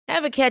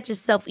Ever catch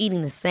yourself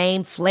eating the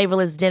same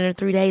flavorless dinner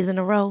 3 days in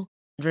a row?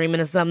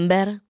 Dreaming of something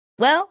better?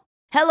 Well,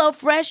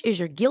 HelloFresh is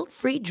your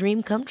guilt-free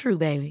dream come true,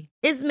 baby.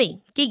 It's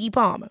me, Keke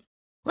Palmer.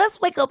 Let's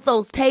wake up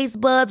those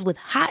taste buds with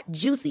hot,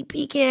 juicy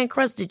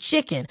pecan-crusted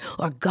chicken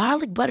or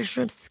garlic butter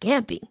shrimp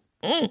scampi.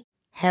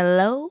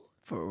 Hello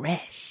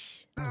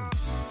Fresh.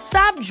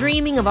 Stop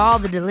dreaming of all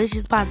the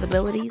delicious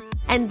possibilities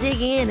and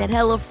dig in at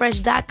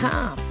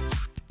HelloFresh.com.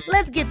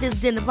 Let's get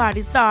this dinner party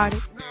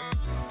started.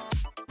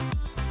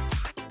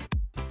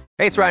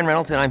 Hey, it's Ryan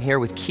Reynolds, and I'm here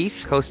with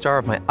Keith, co-star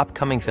of my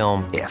upcoming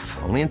film, If,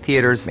 only in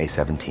theaters May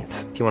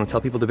 17th. Do you want to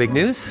tell people the big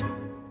news?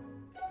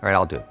 All right,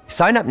 I'll do it.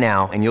 Sign up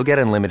now and you'll get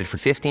unlimited for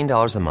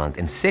 $15 a month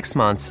and 6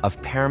 months of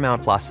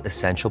Paramount Plus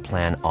Essential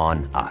Plan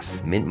on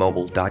us.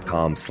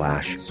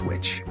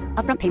 MintMobile.com/switch.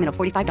 Upfront payment of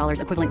 $45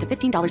 equivalent to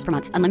 $15 per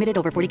month. Unlimited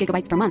over 40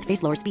 gigabytes per month.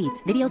 Face lower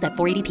speeds. Videos at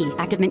 480p.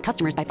 Active Mint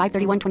customers by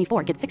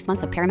 531.24 get 6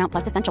 months of Paramount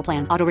Plus Essential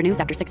Plan. Auto renews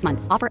after 6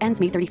 months. Offer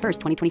ends May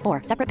 31st,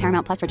 2024. Separate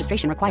Paramount Plus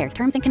registration required.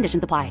 Terms and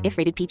conditions apply if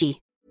rated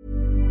PG.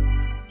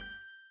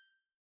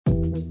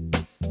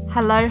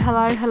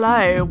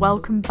 Hello.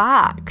 Welcome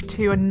back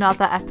to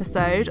another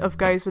episode of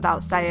Goes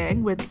Without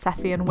Saying with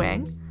Seffi and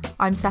Wing.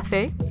 I'm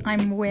Seffi.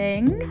 I'm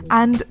Wing.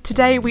 And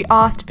today we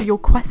asked for your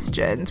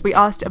questions. We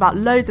asked about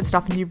loads of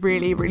stuff and you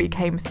really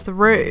came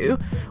through.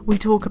 We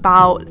talk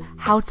about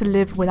how to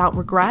live without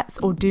regrets,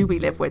 or do we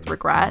live with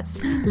regrets?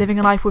 Living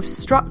a life with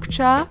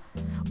structure.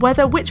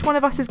 Which one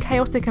of us is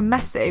chaotic and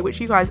messy, which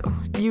you guys,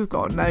 you've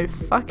got no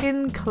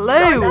fucking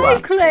clue. No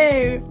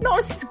clue. Not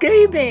a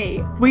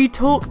Scooby. We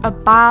talk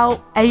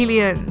about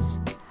aliens,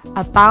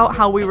 about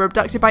how we were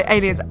abducted by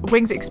aliens,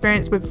 Wing's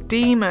experience with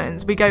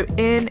demons. We go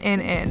in.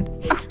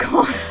 Oh,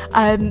 God.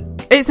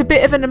 It's a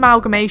bit of an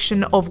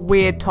amalgamation of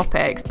weird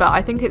topics, but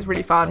I think it's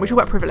really fun. We talk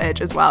about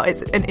privilege as well.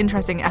 It's an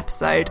interesting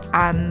episode,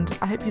 and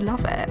I hope you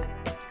love it.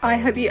 I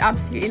hope you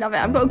absolutely love it.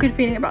 I've got a good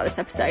feeling about this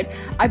episode.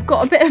 I've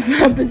got a bit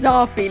of a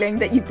bizarre feeling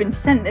that you've been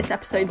sent this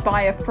episode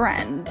by a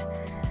friend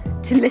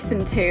to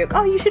listen to.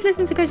 Oh, you should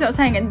listen to Goes Without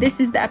Saying, and this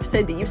is the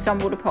episode that you've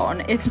stumbled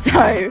upon. If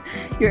so,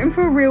 you're in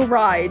for a real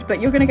ride, but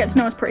you're going to get to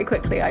know us pretty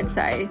quickly, I'd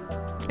say.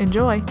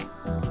 Enjoy.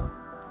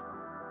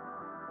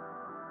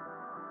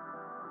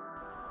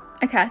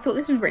 Okay, I thought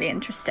this was really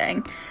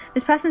interesting.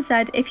 This person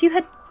said, if you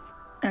had...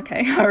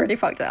 Okay, I already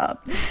fucked it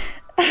up.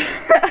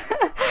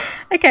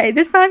 Okay,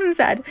 this person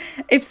said,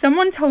 if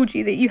someone told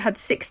you that you had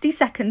 60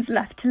 seconds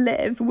left to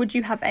live, would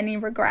you have any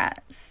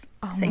regrets?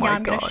 Oh so my yeah,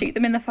 I'm going to God. shoot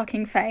them in the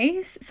fucking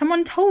face.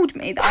 Someone told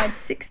me that I had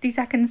 60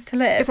 seconds to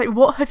live. It's like,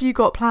 what have you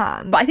got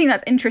planned? But I think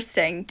that's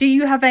interesting. Do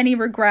you have any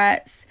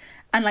regrets?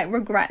 And like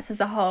regrets as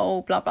a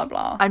whole, blah, blah,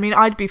 blah. I mean,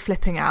 I'd be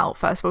flipping out,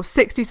 first of all.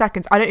 60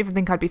 seconds, I don't even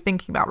think I'd be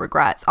thinking about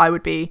regrets. I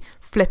would be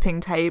flipping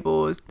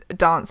tables,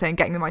 dancing,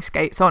 getting my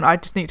skates on. I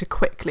just need to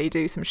quickly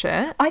do some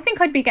shit. I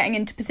think I'd be getting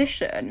into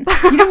position.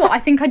 You know what? I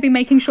think I'd be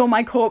making sure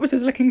my corpse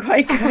was looking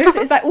quite good.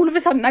 It's like all of a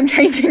sudden I'm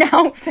changing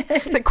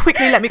outfits. It's like,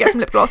 quickly, let me get some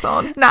lip gloss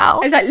on now.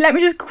 It's like, let me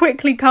just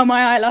quickly curl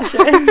my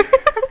eyelashes.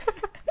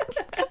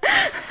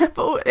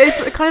 But it's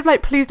kind of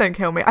like, please don't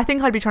kill me. I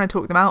think I'd be trying to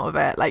talk them out of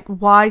it. Like,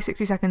 why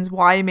 60 seconds?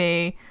 Why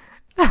me?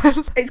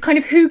 It's kind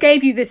of, who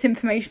gave you this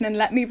information and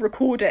let me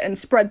record it and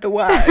spread the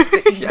word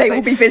that they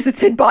will be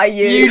visited by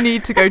you. You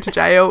need to go to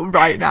jail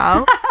right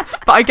now.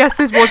 But I guess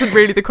this wasn't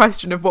really the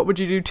question of what would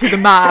you do to the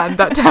man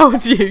that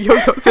tells you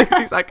you've got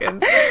 60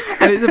 seconds.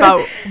 And it's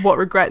about what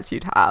regrets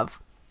you'd have.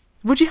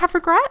 Would you have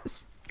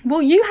regrets?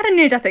 Well, you had a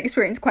near-death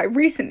experience quite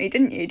recently,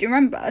 didn't you? Do you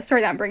remember?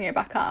 Sorry that I'm bringing it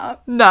back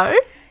up. No,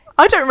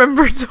 I don't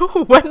remember at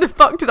all. When the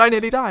fuck did I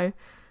nearly die?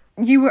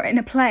 You were in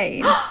a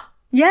plane.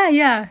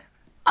 Yeah.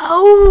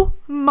 Oh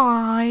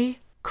my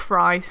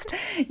Christ.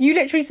 You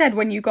literally said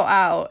when you got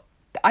out,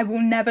 I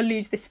will never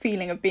lose this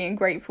feeling of being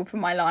grateful for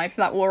my life.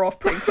 That wore off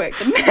pretty quick,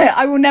 didn't it?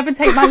 I will never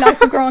take my life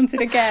for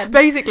granted again.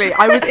 Basically,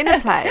 I was in a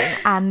plane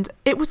and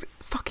it was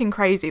fucking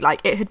crazy. Like,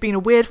 it had been a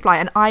weird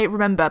flight, and I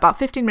remember about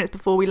 15 minutes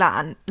before we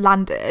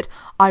landed,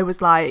 I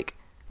was like,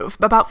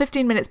 about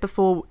 15 minutes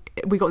before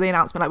we got the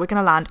announcement, like, we're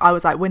gonna land, I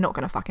was like, we're not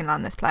gonna fucking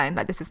land this plane.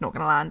 Like, this is not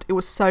gonna land. It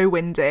was so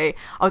windy.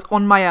 I was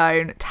on my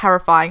own,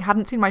 terrifying,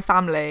 hadn't seen my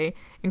family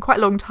in quite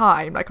a long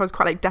time. Like, I was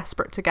quite like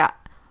desperate to get,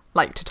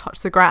 like, to touch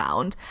the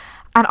ground.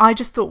 And I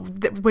just thought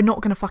that we're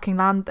not going to fucking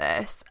land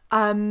this.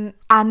 And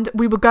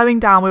we were going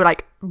down, we were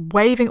like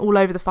waving all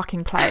over the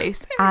fucking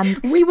place. And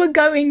we were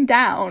going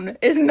down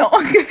is not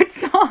a good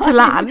sign. To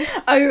land.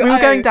 We were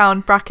going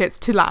down, brackets,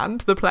 to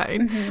land the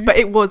plane. Mm-hmm. But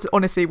it was,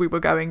 honestly, we were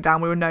going down,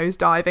 we were nose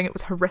diving. It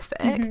was horrific.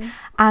 Mm-hmm.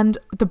 And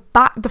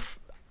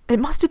it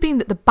must have been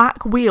that the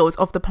back wheels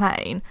of the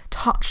plane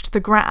touched the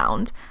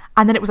ground.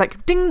 And then it was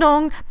like, ding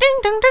dong, ding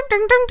dong, ding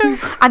ding ding ding.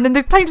 And then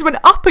the plane just went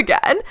up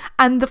again.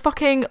 And the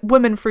fucking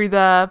woman through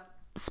the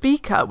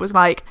speaker was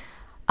like,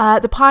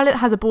 the pilot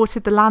has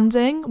aborted the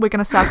landing, we're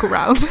going to circle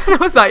round. And I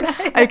was like,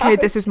 okay,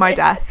 this is my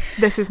death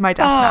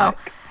now.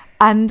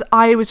 And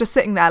I was just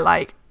sitting there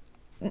like,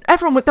 there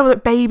were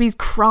like babies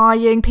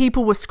crying,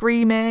 people were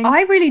screaming.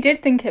 I really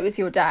did think it was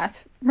your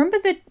death. Remember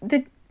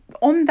the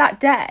on that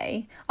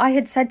day I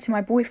had said to my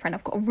boyfriend,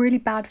 I've got a really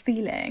bad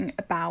feeling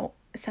about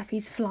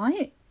Seffi's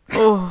flight.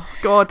 Oh,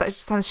 God, that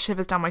just sends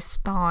shivers down my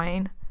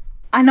spine.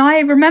 And I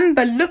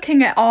remember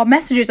looking at our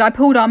messages. I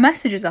pulled our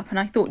messages up and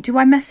I thought, do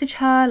I message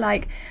her?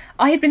 Like,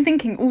 I had been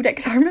thinking all day,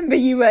 because I remember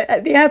you were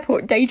at the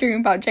airport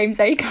daydreaming about James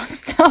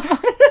Acaster.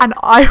 And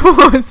I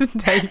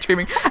wasn't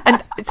daydreaming.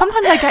 And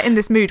sometimes I get in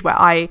this mood where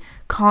I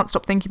can't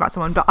stop thinking about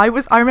someone, but I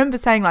remember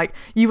saying, like,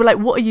 you were like,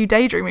 what are you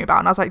daydreaming about?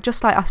 And I was like,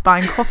 just like us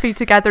buying coffee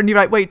together. And you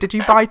were like, wait, did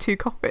you buy 2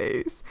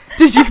 coffees?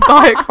 Did you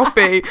buy a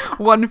coffee,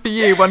 one for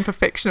you, one for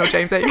fictional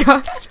James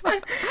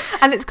Acaster?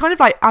 And it's kind of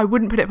like, I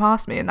wouldn't put it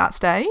past me in that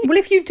state. Well,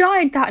 if you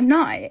died that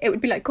night, it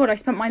would be like, God, I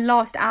spent my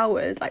last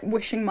hours like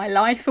wishing my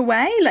life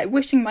away, like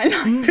wishing my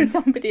life for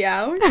somebody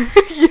else.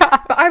 Yeah.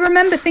 But I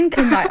remember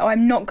thinking like, oh,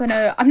 I'm not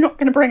gonna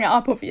bring it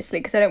up, obviously,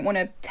 because I don't want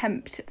to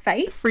tempt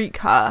fate. Freak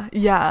her,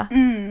 yeah.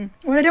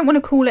 Well, I don't want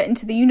to call it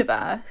into the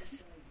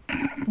universe.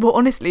 Well,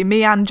 honestly,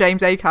 me and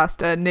James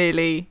Acaster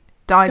nearly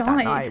died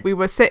that night. We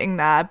were sitting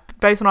there,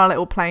 both on our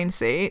little plane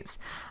seats.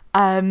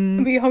 Were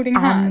you holding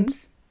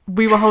hands?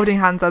 We were holding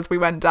hands as we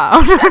went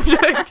down.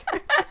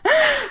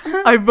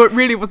 I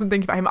really wasn't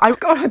thinking about him.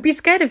 God, I'd be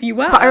scared if you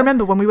were. But I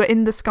remember when we were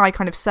in the sky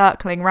kind of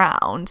circling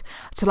round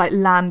to like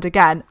land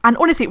again, and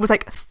honestly it was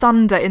like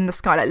thunder in the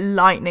sky, like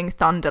lightning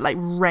thunder, like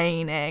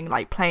raining,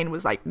 like plane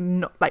was like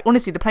not, like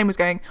honestly the plane was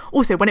going,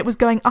 also when it was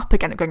going up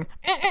again, it going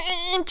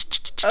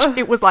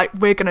it was like,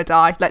 we're gonna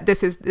die, like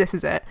this is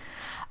it.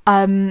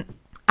 And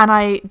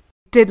I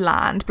did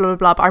land, blah blah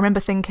blah, but I remember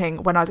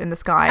thinking when I was in the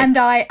sky, and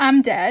I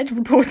am dead,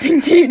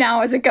 reporting to you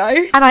now as a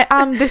ghost,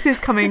 and this is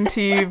coming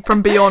to you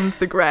from beyond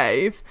the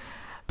grave.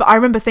 But I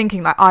remember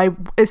thinking, like,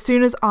 as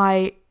soon as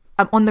I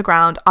am on the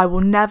ground, I will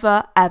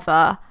never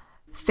ever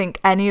think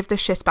any of this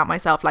shit about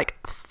myself. Like,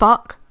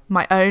 fuck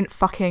my own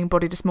fucking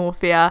body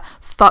dysmorphia,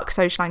 fuck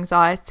social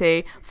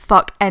anxiety,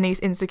 fuck any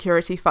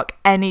insecurity, fuck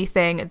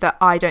anything that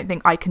I don't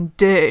think I can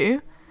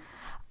do.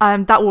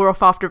 That wore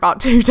off after about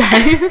 2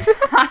 days.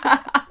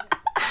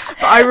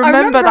 But I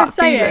remember that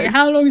saying, feeling.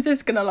 how long is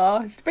this going to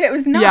last? But it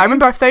was nice. Yeah, I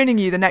remember phoning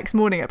you the next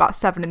morning at about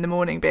 7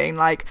 a.m, being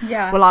like,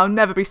 well, I'll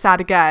never be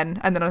sad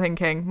again. And then I'm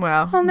thinking,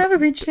 well, I'll never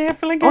be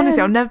cheerful again.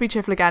 Honestly, I'll never be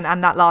cheerful again.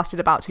 And that lasted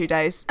about 2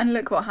 days. And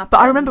look what happened.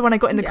 But I remember when I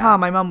got in the car,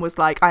 my mum was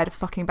like, I had a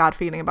fucking bad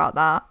feeling about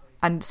that.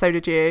 And so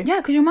did you. Yeah,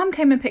 because your mum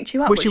came and picked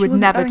you up, which she would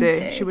never do.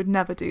 To. She would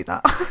never do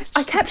that.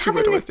 I kept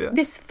having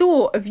this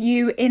thought of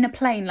you in a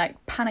plane,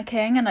 like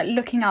panicking and like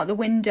looking out the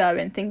window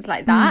and things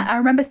like that. I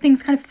remember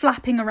things kind of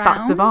flapping around.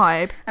 That's the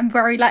vibe. And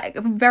very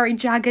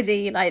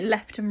jaggedy, like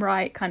left and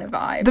right kind of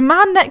vibe. The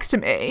man next to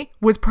me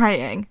was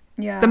praying.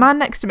 Yeah. The man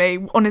next to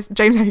me, honest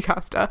James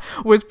Acaster,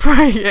 was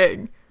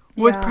praying.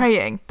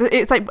 Praying.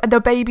 It's like the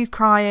baby's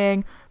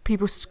crying,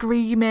 people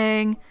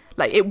screaming.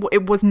 Like,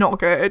 it was not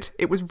good.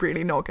 It was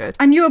really not good.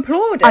 And you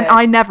applauded. And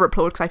I never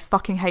applaud because I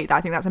fucking hate that.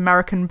 I think that's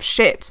American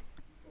shit.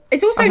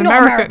 It's also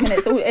not American.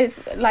 It's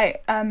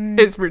like...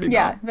 it's really not.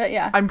 Yeah, but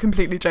yeah. I'm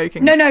completely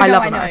joking. No, I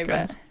love know,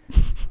 Americans. but...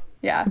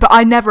 Yeah. But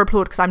I never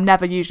applaud because I'm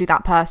never usually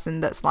that person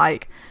that's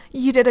like,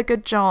 you did a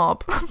good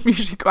job. I'm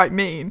usually quite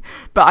mean.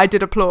 But I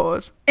did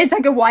applaud. It's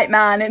like a white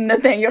man in the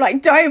thing. You're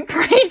like, don't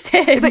praise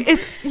him. It's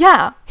like,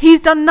 yeah,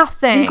 he's done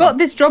nothing. You got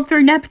this job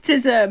through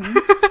nepotism.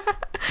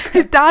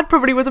 His dad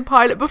probably was a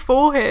pilot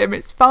before him.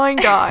 It's fine,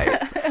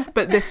 guys.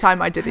 But this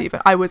time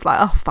I was like,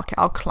 oh, fuck it,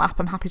 I'll clap.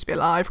 I'm happy to be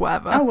alive,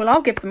 whatever. Oh, well,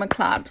 I'll give them a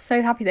clap.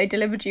 So happy they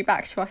delivered you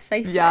back to us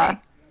safely. Yeah.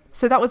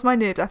 So that was my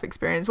near-death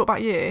experience. What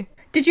about you?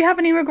 Did you have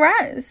any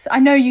regrets? I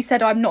know you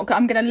said I'm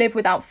going to live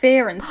without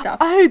fear and stuff.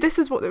 Oh, this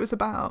is what it was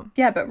about.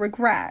 Yeah, but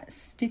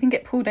regrets. Do you think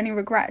it pulled any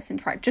regrets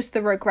into fact? Just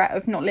the regret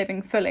of not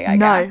living fully, I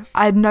guess.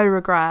 No, I had no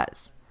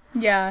regrets.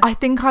 Yeah. I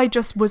think I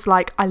just was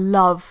like, I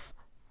love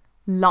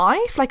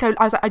life. Like, I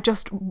was like, I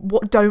just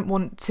don't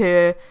want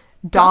to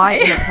die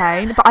in a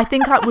plane. But I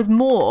think that was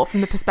more from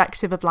the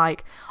perspective of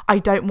like, I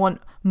don't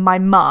want my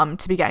mum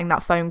to be getting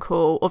that phone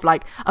call of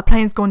like, a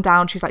plane's gone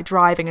down, she's like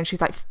driving and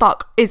she's like,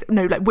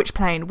 which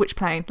plane,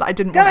 like I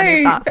didn't want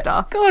any of that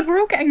stuff. God, we're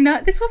all getting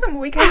nuts. This wasn't what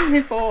we came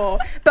here for.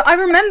 But I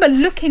remember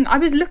I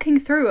was looking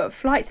through at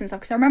flights and stuff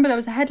because I remember there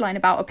was a headline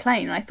about a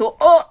plane and I thought,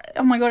 oh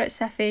my God, it's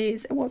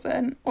Seffi's. It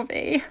wasn't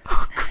Ovi.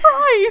 Oh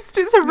Christ,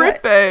 it's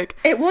horrific.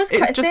 But it was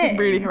quite It's just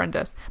really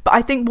horrendous. But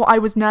I think what I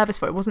was nervous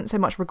for, it wasn't so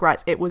much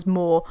regrets, it was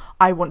more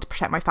I want to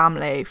protect my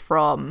family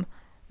from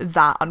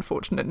that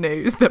unfortunate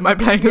news that my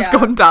plane has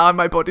gone down,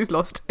 my body's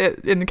lost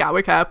in the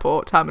Gatwick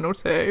Airport, Terminal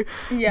 2.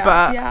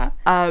 I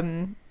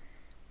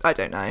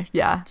don't know.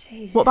 Yeah.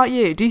 Jeez. What about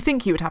you? Do you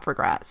think you would have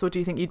regrets, or do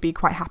you think you'd be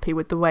quite happy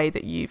with the way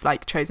that you've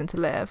like chosen to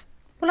live?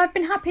 Well, I've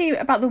been happy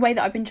about the way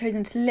that I've been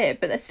chosen to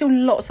live, but there's still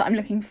lots that I'm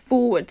looking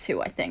forward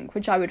to, I think,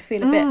 which I would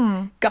feel a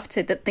bit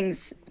gutted that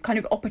things, kind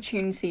of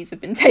opportunities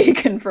have been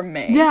taken from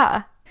me.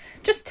 Yeah.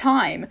 Just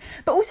time.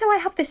 But also I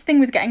have this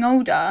thing with getting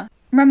older.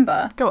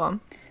 Remember? Go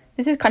on.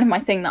 This is kind of my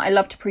thing that I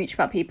love to preach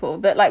about people,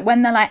 that like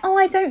when they're like, oh,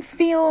 I don't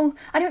feel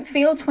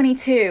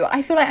 22.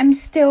 I feel like I'm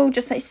still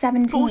just like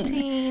 17.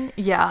 14.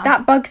 Yeah.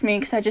 That bugs me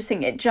because I just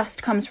think it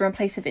just comes from a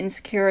place of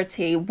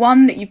insecurity.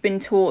 One, that you've been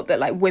taught that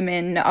like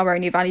women are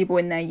only valuable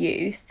in their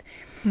youth.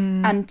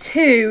 And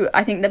 2,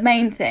 I think the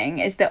main thing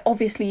is that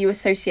obviously you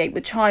associate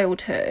with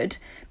childhood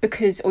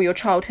or your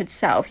childhood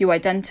self, you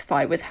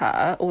identify with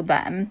her or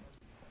them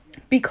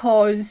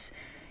because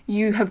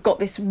you have got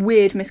this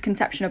weird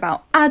misconception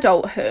about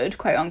adulthood,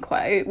 quote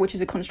unquote, which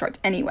is a construct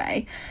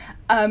anyway,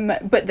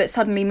 but that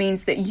suddenly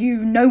means that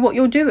you know what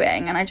you're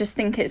doing. And I just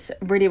think it's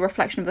really a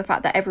reflection of the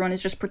fact that everyone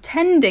is just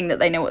pretending that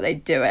they know what they're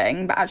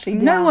doing, but actually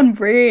no one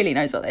really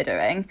knows what they're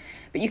doing.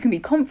 But you can be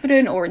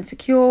confident or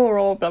insecure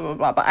or blah, blah,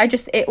 blah. But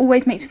it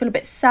always makes me feel a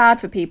bit sad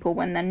for people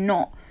when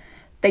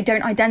they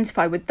don't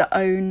identify with their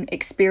own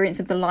experience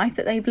of the life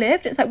that they've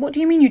lived. It's like, what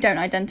do you mean you don't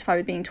identify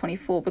with being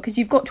 24? Because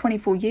you've got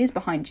 24 years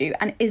behind you,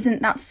 and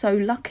isn't that so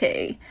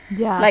lucky?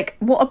 Yeah. Like,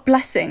 what a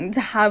blessing to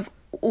have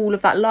all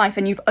of that life,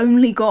 and you've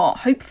only got,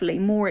 hopefully,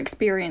 more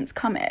experience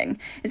coming.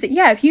 Is that,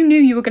 if you knew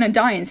you were going to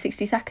die in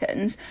 60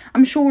 seconds,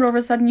 I'm sure all of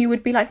a sudden you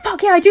would be like,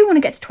 fuck yeah, I do want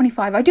to get to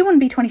 25. I do want to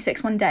be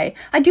 26 one day.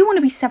 I do want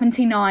to be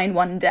 79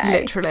 one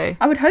day. Literally.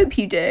 I would hope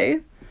you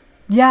do.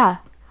 Yeah.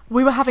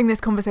 We were having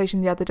this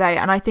conversation the other day,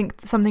 and I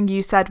think something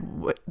you said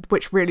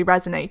which really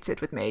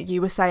resonated with me.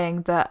 You were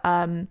saying that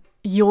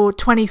you're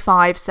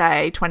 25,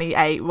 say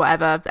 28,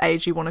 whatever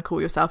age you want to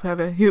call yourself,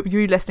 whoever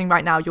you're listening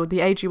right now, you're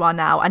the age you are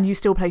now, and you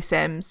still play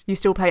Sims, you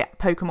still play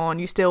Pokemon,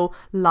 you still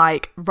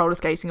like roller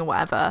skating or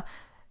whatever.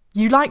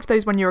 You liked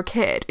those when you were a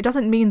kid. It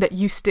doesn't mean that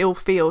you still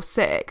feel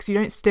 6. You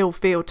don't still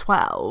feel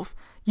 12.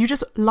 You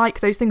just like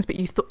those things, but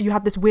you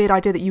had this weird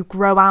idea that you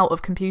grow out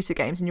of computer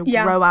games and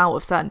you grow out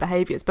of certain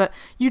behaviours, but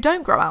you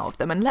don't grow out of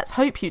them, and let's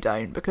hope you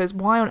don't, because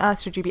why on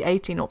earth should you be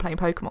 18 not playing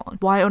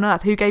Pokemon? Why on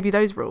earth? Who gave you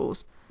those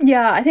rules?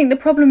 Yeah, I think the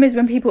problem is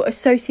when people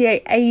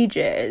associate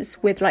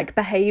ages with like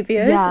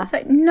behaviours. Yeah. It's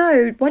like,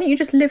 no, why don't you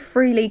just live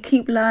freely,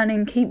 keep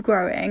learning, keep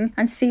growing,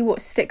 and see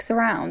what sticks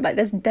around? Like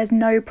there's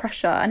no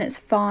pressure, and it's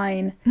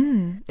fine.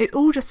 It's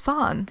all just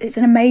fun. It's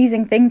an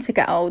amazing thing to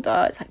get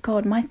older. It's like,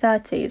 God, my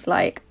 30s,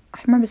 like, I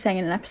remember saying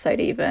in an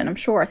episode even, I'm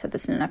sure I said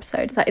this in an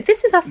episode, it's like, if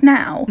this is us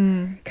now,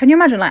 can you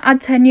imagine, like,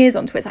 add 10 years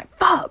onto it, it's like,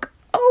 fuck,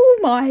 oh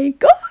my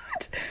God.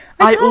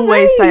 I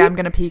always say I'm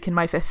going to peak in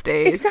my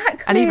 50s.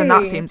 Exactly. And even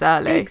that seems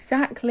early.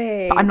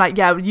 Exactly. But I'm like,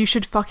 yeah, you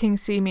should fucking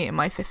see me in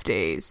my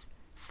 50s.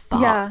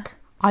 Fuck. Yeah.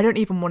 I don't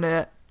even want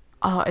to,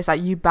 it's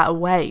like, you better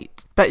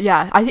wait. But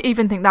yeah, I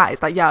even think that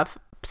it's like, yeah,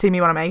 see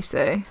me when I'm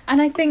 80.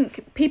 And I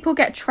think people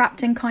get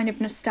trapped in kind of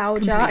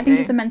nostalgia. Completely. I think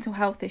it's a mental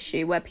health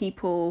issue where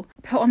people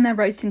put on their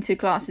rose-tinted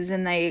glasses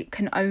and they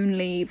can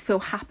only feel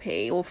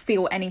happy or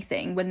feel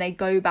anything when they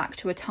go back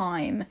to a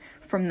time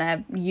from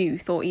their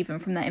youth or even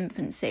from their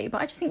infancy.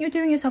 But I just think you're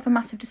doing yourself a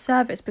massive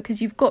disservice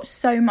because you've got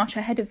so much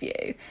ahead of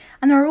you.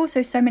 And there are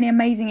also so many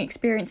amazing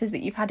experiences that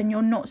you've had in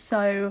your not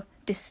so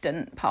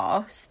distant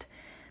past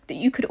that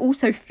you could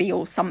also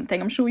feel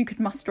something. I'm sure you could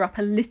muster up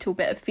a little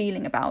bit of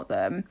feeling about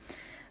them.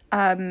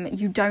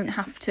 You don't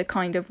have to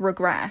kind of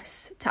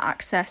regress to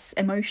access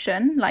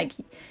emotion. Like,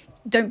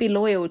 don't be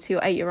loyal to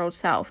your 8-year-old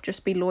self.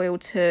 Just be loyal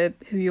to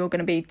who you're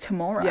going to be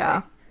tomorrow.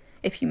 Yeah.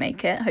 If you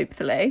make it,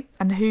 hopefully.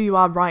 And who you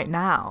are right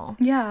now.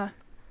 Yeah.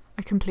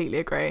 I completely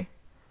agree.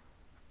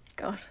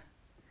 God.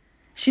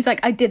 She's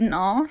like, I didn't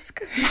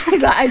ask.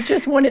 She's like, I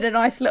just wanted a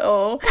nice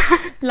little,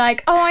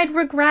 like, oh, I'd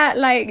regret,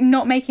 like,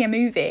 not making a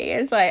movie.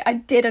 It's like, I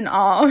didn't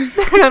ask.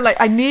 Like,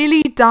 I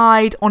nearly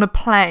died on a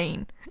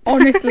plane.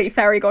 Honestly,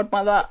 fairy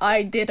godmother,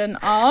 I didn't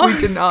ask.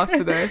 We didn't ask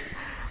for this.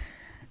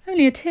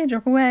 Only a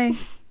teardrop away.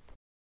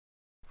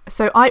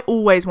 So I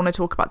always want to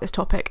talk about this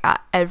topic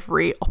at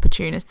every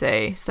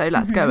opportunity. So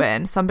let's go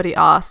in. Somebody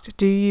asked,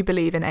 do you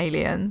believe in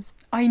aliens?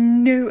 I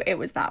knew it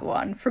was that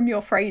one from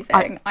your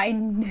phrasing. I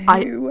knew.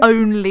 I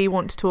only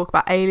want to talk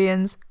about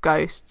aliens,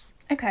 ghosts.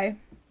 Okay.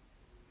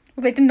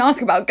 Well, they didn't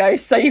ask about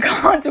ghosts, so you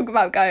can't talk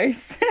about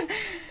ghosts.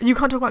 You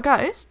can't talk about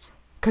ghosts?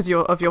 Because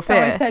of your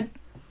fear? Oh, I said...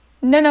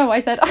 No, I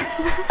said...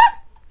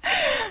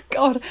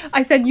 God,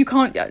 I said you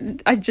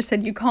can't. I just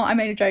said you can't. I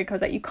made a joke. I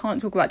was like, you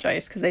can't talk about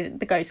ghosts because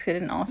the ghosts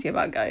didn't ask you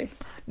about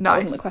ghosts. No, that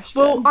wasn't the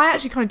question. Well, I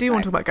actually kind of do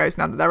want to talk about ghosts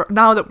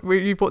now that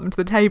you brought them to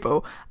the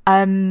table.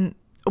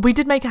 We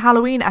did make a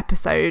Halloween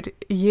episode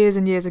years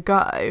and years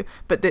ago,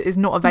 but that is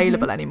not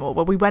available anymore.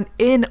 Where we went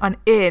in on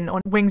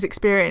Wing's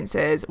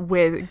experiences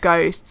with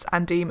ghosts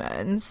and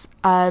demons.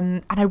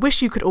 And I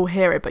wish you could all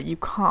hear it, but you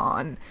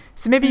can't.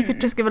 So maybe you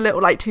could just give a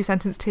little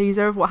 2-sentence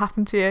teaser of what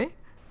happened to you.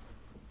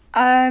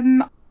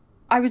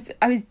 I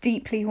was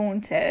deeply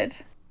haunted.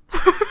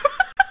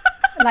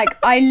 Like,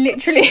 I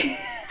literally...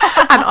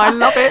 And I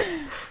love it.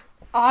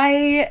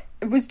 I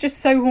was just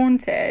so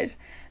haunted.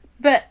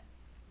 But,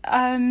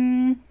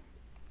 well,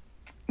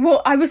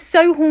 I was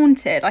so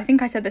haunted, I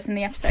think I said this in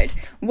the episode,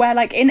 where,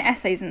 in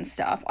essays and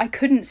stuff, I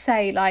couldn't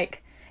say,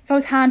 if I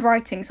was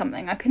handwriting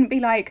something, I couldn't be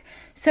like,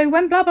 so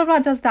when blah, blah, blah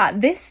does that,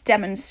 this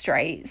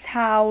demonstrates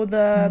how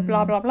the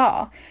blah, blah,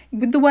 blah.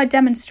 With the word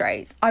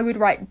demonstrates, I would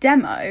write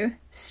demo,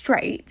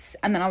 straits,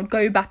 and then I would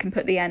go back and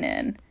put the N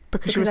in.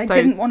 Because I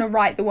didn't want to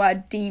write the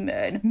word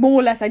demon.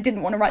 More or less, I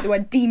didn't want to write the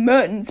word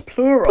demons,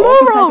 plural.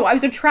 Because I thought I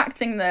was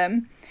attracting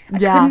them. I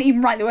couldn't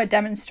even write the word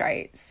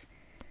demonstrates.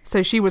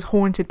 So she was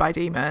haunted by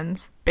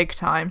demons, big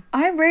time.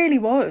 I really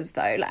was,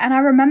 though. And I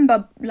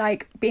remember,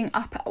 like, being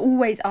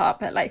always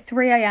up at, like,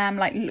 3 a.m,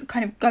 like,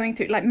 kind of going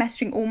through, like,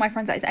 messaging all my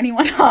friends, like, is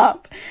anyone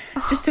up?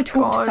 Just to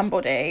talk to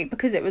somebody.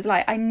 Because it was,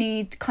 like, I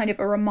need kind of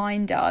a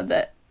reminder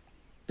that,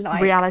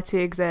 like... reality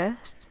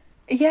exists.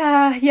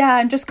 Yeah,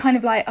 and just kind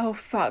of like, oh,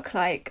 fuck,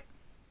 like...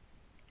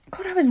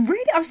 God, I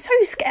was so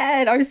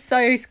scared. I was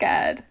so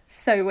scared.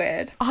 So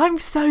weird. I'm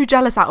so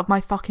jealous out of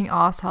my fucking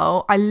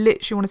arsehole. I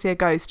literally want to see a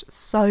ghost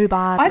so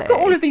badly. I've got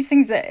all of these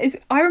things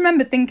I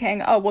remember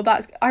thinking, oh, well,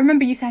 I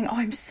remember you saying, oh,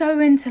 I'm so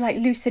into, like,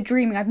 lucid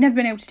dreaming. I've never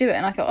been able to do it.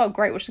 And I thought, oh,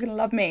 great, well, she's going to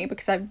love me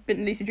because I've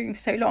been lucid dreaming for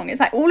so long. It's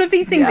like all of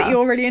these things that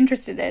you're really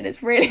interested in.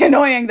 It's really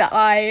annoying that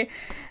I've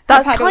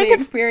had all the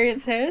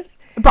experiences.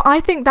 But I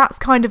think that's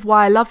kind of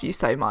why I love you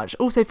so much.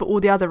 Also for all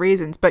the other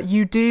reasons. But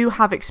you do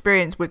have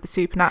experience with the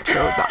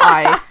supernatural that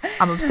I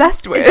am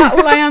obsessed with. Is that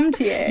all I am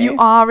to you? You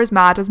are as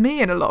mad as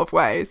me in a lot of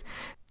ways.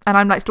 And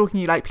I'm like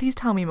stalking you like, please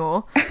tell me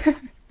more.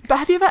 But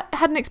have you ever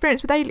had an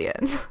experience with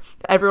aliens?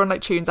 Everyone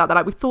like tunes out. They're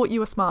like, we thought you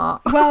were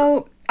smart.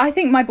 Well, I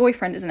think my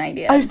boyfriend is an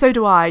alien. Oh, so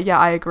do I. Yeah,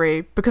 I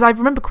agree. Because I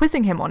remember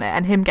quizzing him on it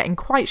and him getting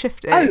quite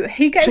shifty. Oh,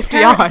 he gets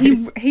terrified.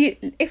 He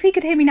if he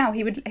could hear me now,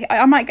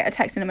 I might get a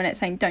text in a minute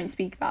saying, don't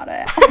speak about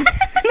it.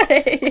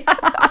 Honestly.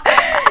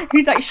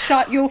 He's like,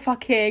 shut your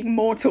fucking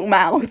mortal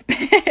mouth,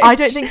 bitch. I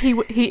don't think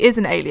he is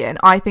an alien.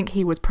 I think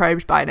he was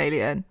probed by an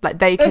alien. Like,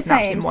 they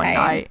kidnapped him one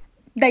night.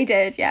 They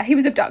did, yeah. He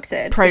was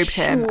abducted. Probed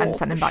him and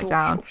sent him back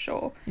down. For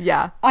sure.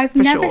 Yeah, I've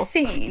never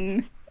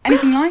seen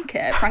anything like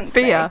it, frankly.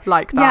 Fear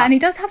like that. Yeah, and he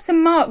does have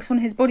some marks on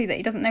his body that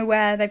he doesn't know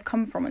where they've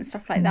come from and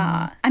stuff like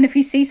that. And if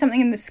he sees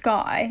something in the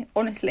sky,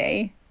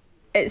 honestly,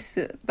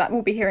 that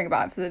we'll be hearing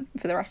about it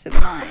for the rest of the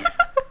night.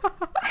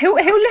 He'll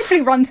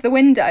literally run to the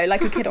window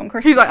like a kid on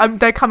Christmas. He's like,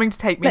 they're coming to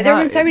take me home. There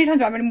have been so many times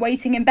where I've been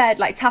waiting in bed,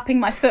 like tapping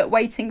my foot,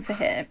 waiting for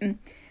him,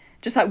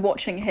 just like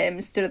watching him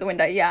stood at the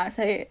window. Yeah,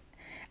 so...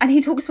 And he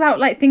talks about,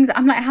 like, things that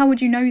I'm like, how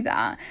would you know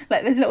that?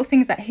 Like, there's little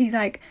things that he's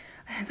like,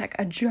 there's, like,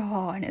 a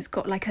jar and it's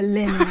got, like, a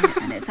limb in it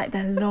and it's, like,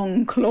 their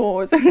long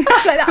claws and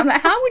stuff like that. I'm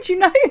like, how would you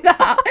know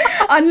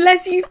that?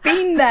 Unless you've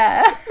been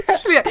there.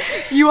 Yeah,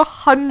 you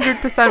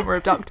 100% were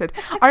abducted.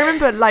 I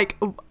remember, like,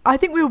 I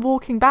think we were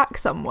walking back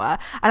somewhere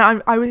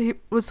and I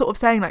was sort of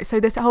saying, like, so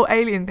this whole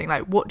alien thing,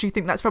 like, what do you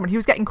think that's from? And he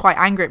was getting quite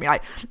angry at me,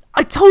 like,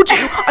 I told you,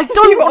 I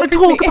don't want to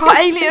talk about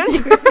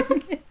aliens.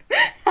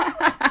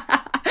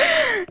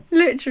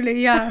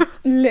 Literally, yeah.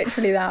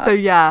 Literally that. So,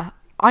 yeah,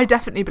 I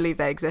definitely believe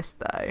they exist,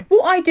 though.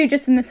 Well, I do,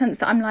 just in the sense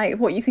that I'm like,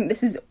 what, you think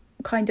this is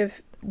kind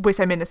of... We're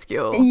so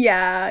minuscule.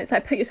 Yeah, it's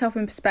like, put yourself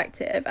in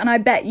perspective. And I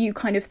bet you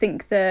kind of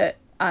think that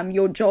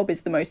your job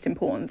is the most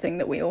important thing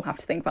that we all have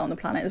to think about on the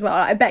planet as well.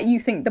 I bet you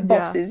think the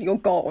boss is your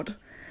god.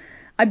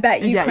 I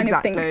bet you kind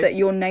of think that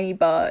your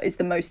neighbour is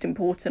the most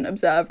important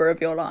observer of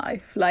your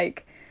life.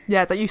 Like...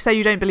 Yeah, it's like you say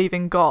you don't believe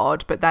in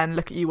God, but then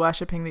look at you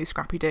worshipping these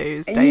scrappy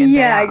doos day in, day out.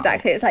 Yeah,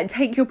 exactly. It's like,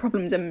 take your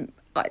problems and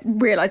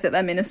realise that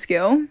they're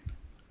minuscule.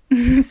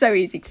 So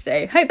easy to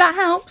do. Hope that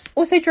helps.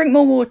 Also, drink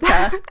more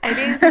water.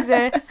 Aliens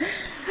exist.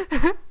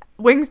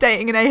 Wings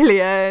dating an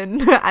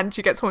alien and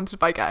she gets haunted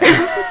by ghosts.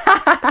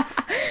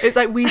 It's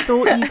like, we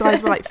thought you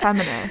guys were like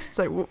feminists,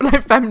 so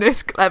like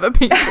feminist, clever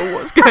people.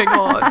 What's going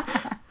on?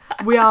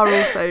 We are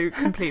also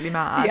completely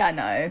mad. Yeah, I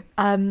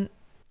know.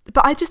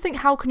 But I just think,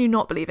 how can you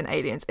not believe in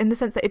aliens? In the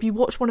sense that if you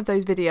watch one of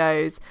those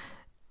videos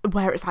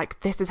where it's like,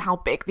 this is how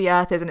big the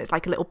earth is and it's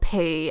like a little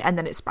pea and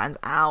then it spans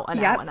out and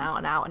out and out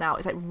and out and out.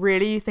 It's like,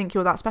 really, you think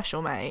you're that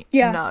special, mate?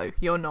 Yeah. No,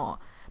 you're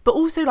not. But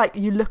also, like,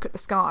 you look at the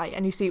sky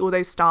and you see all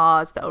those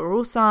stars that are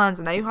all suns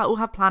and they all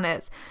have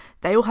planets.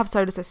 They all have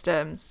solar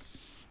systems.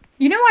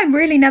 You know, I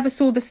really never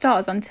saw the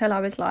stars until I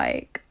was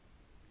like...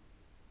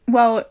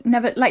 Well,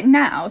 never, like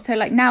now. So,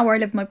 like now where I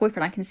live with my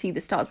boyfriend, I can see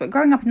the stars. But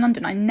growing up in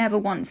London, I never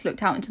once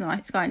looked out into the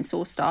night sky and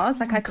saw stars.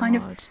 Like, I kind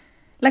of...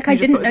 Like, I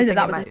didn't know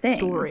that was a thing.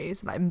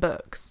 Stories, like in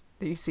books,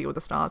 that you see all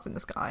the stars in the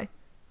sky.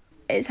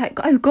 It's like,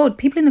 oh God,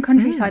 people in the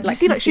countryside, like,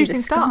 see, can like, see shooting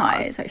the sky.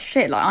 stars. It's like,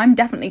 shit, like, I'm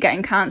definitely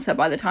getting cancer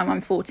by the time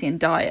I'm 40 and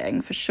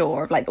dying, for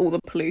sure, of, like, all the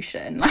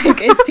pollution.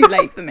 Like, it's too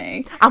late for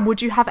me. And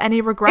would you have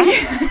any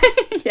regrets?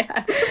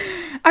 Yeah.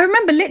 I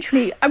remember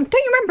literally, don't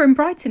you remember in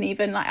Brighton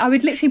even, like, I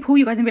would literally pull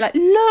you guys and be like,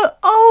 look,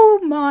 oh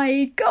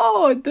my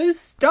God, the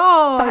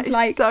stars. That is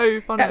like,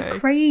 so funny. That's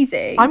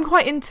crazy. I'm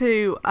quite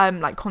into,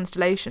 like,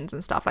 constellations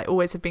and stuff. Like,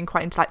 always have been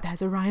quite into, like,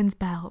 there's Orion's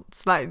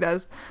belt. Like,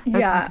 there's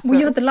yeah. Well,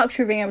 you had the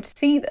luxury of being able to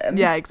see them.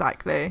 Yeah,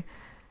 exactly.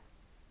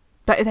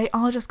 But they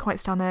are just quite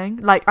stunning.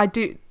 Like, I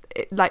do,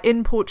 like,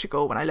 in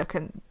Portugal, when I look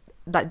and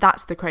like,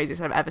 that's the craziest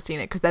I've ever seen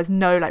it, because there's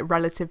no like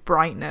relative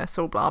brightness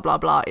or blah blah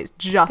blah. It's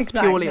just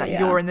purely like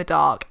you're in the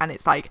dark and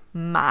it's like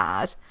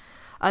mad,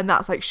 and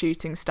that's like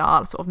shooting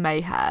star sort of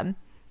mayhem,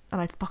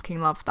 and I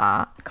fucking love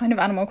that. Kind of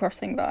Animal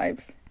Crossing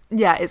vibes.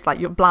 Yeah, it's like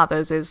your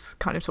Blathers is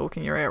kind of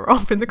talking your ear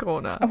off in the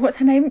corner. Oh, what's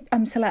her name?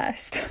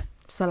 Celeste.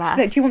 Celeste.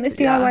 So, do you want this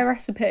DIY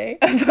recipe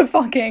of a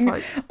fucking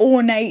like,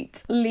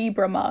 ornate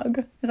Libra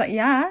mug? It's like,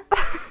 yeah.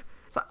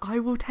 It's like, I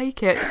will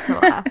take it,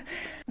 Celeste.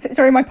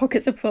 Sorry, my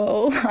pockets are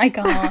full. I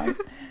can't.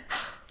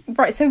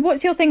 Right, so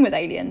what's your thing with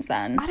aliens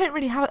then? I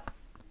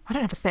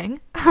don't have a thing.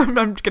 I'm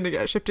going to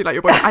get shifty like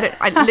your boy.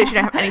 I literally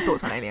don't have any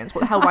thoughts on aliens.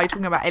 What the hell, why are you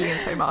talking about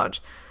aliens so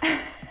much?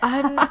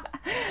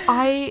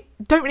 I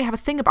don't really have a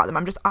thing about them.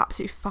 I'm just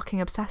absolutely fucking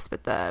obsessed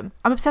with them.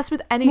 I'm obsessed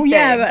with anything. Well,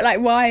 yeah, but like,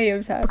 why are you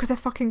obsessed? Because they're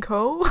fucking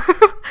cool.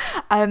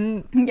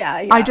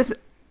 Yeah.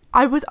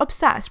 I was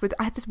obsessed with,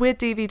 I had this weird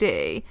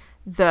DVD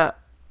that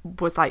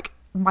was like,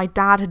 my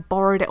dad had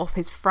borrowed it off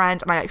his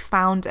friend and I like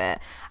found it,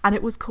 and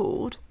it was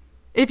called,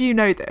 if you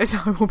know this,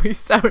 I will be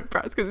so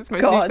impressed because it's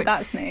most God, niche thing.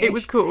 that's niche. It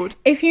was called,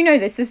 if you know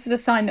this is a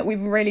sign that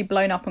we've really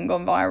blown up and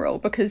gone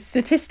viral, because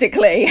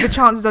statistically the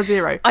chances are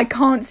 0. I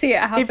can't see it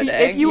happening.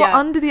 If you are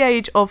under the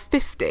age of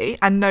 50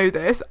 and know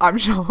this, I'm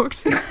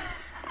shocked.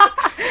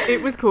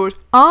 It was called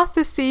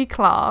Arthur C.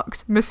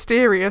 Clarke's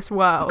Mysterious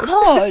World.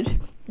 God.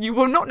 You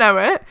will not know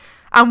it.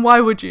 And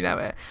why would you know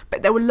it?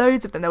 But there were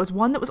loads of them. There was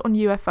one that was on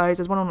UFOs.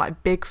 There's one on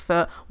like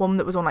Bigfoot. One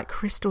that was on like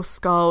crystal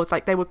skulls.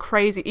 Like they were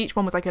crazy. Each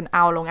one was like an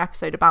hour-long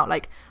episode about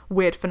like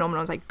weird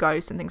phenomena like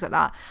ghosts and things like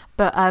that.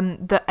 But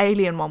the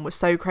alien one was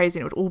so crazy.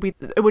 And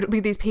it would be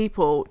these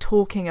people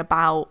talking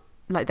about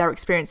like their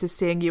experiences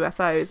seeing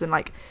UFOs. And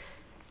like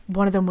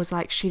one of them was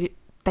like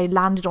they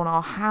landed on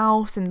our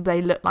house and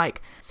they looked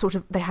like sort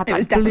of, they had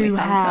like blue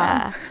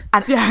hair.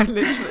 And yeah,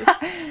 literally.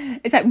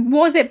 It's like,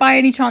 was it by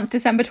any chance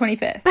December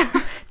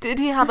 25th? Did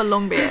he have a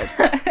long beard?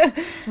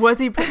 Was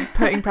he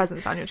putting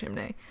presents down your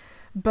chimney?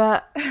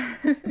 But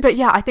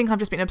yeah, I think I've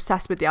just been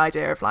obsessed with the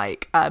idea of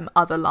like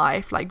other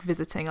life, like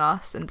visiting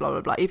us and blah,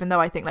 blah, blah. Even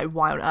though I think like,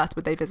 why on earth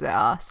would they visit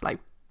us? Like,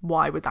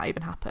 why would that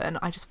even happen?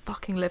 I just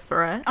fucking live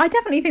for it. I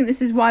definitely think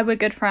this is why we're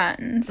good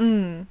friends.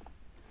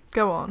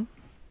 Go on.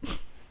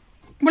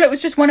 Well, it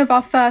was just one of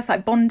our first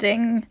like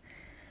bonding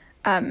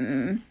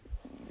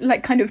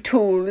like kind of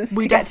tools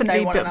to get to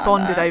know one another. We definitely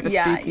bonded over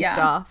spooky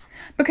stuff.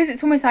 Because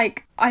it's almost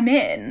like, I'm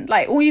in.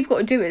 Like, all you've got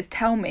to do is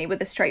tell me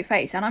with a straight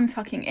face and I'm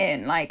fucking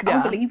in. Like,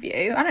 I'll believe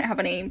you. I don't have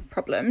any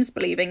problems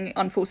believing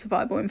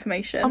unfalsifiable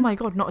information. Oh my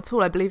God, not at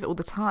all. I believe it all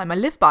the time. I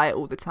live by it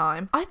all the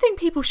time. I think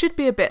people should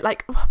be a bit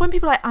like, when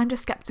people are like, I'm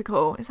just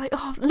skeptical, it's like,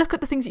 oh, look at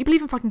the things. You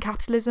believe in fucking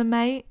capitalism,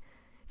 mate.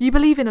 You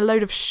believe in a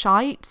load of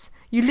shite.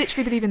 You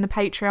literally believe in the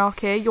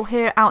patriarchy. You're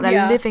here out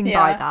there living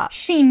by that.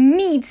 She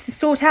needs to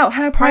sort out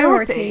her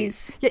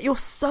priorities. Yet you're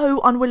so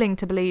unwilling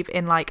to believe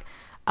in like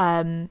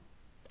a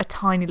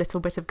tiny little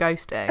bit of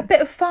ghosting. A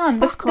bit of fun.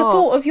 The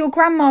thought of your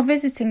grandma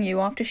visiting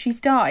you after she's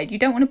died. You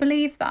don't want to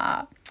believe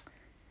that.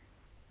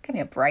 Give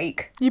me a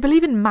break. You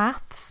believe in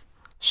maths?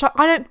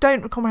 I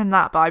don't comprehend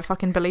that, but I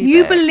fucking believe it.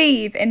 You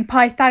believe in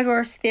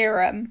Pythagoras'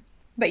 theorem.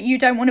 But you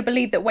don't want to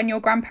believe that when your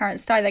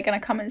grandparents die, they're going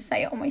to come and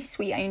say, oh, my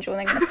sweet angel,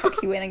 and they're going to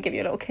tuck you in and give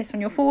you a little kiss on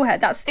your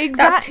forehead. That's too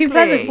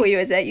pleasant for you,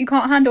 is it? You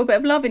can't handle a bit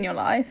of love in your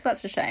life?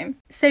 That's a shame.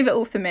 Save it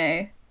all for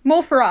me.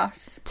 More for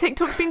us.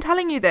 TikTok's been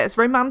telling you this.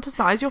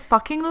 Romanticize your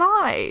fucking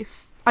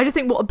life. I just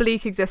think what a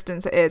bleak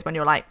existence it is when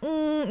you're like,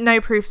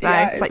 no proof though.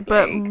 Yeah, it's like,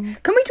 bleak.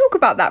 But can we talk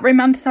about that?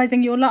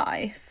 Romanticizing your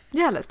life?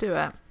 Yeah, let's do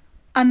it.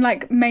 And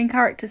like main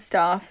character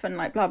stuff and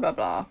like blah, blah,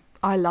 blah.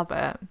 I love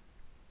it.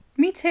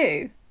 Me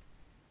too.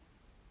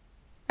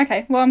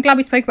 Okay, well, I'm glad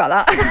we spoke about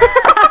that.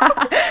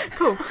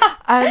 Cool.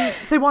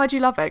 So why do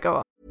you love it? Go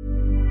on.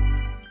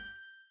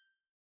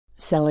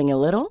 Selling a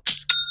little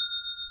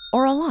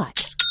or a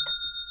lot?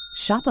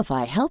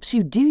 Shopify helps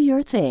you do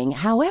your thing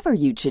however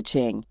you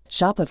cha-ching.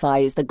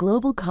 Shopify is the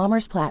global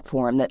commerce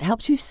platform that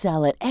helps you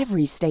sell at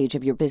every stage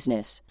of your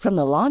business. From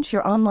the launch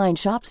your online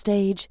shop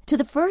stage to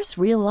the first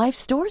real-life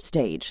store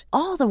stage,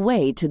 all the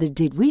way to the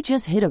did we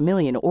just hit 1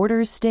 million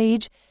orders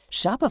stage.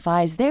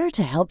 Shopify is there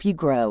to help you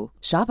grow.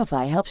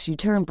 Shopify helps you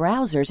turn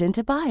browsers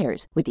into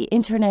buyers with the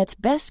internet's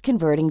best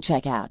converting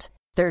checkout.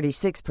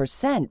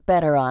 36%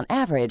 better on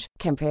average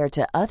compared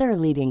to other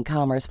leading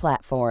commerce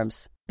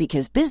platforms.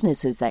 Because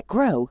businesses that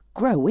grow,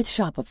 grow with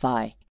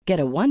Shopify. Get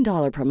a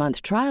 $1 per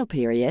month trial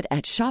period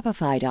at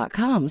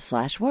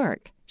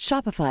shopify.com/work.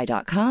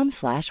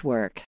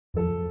 Shopify.com/work.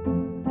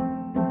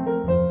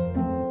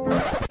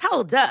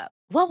 Hold up.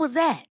 What was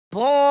that?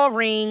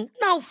 Boring.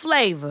 No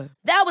flavor.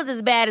 That was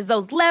as bad as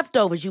those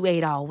leftovers you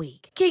ate all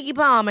week. Keke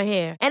Palmer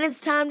here, and it's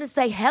time to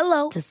say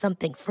hello to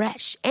something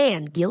fresh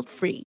and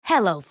guilt-free.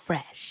 Hello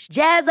Fresh.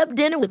 Jazz up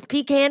dinner with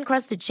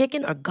pecan-crusted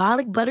chicken or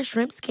garlic butter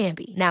shrimp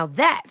scampi. Now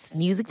that's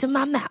music to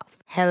my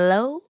mouth.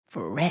 Hello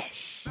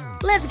Fresh.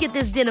 Let's get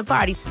this dinner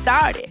party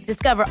started.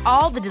 Discover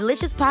all the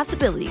delicious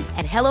possibilities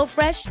at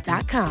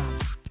HelloFresh.com.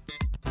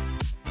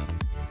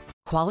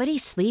 Quality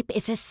sleep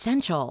is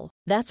essential.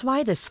 That's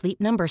why the Sleep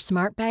Number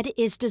Smart Bed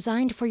is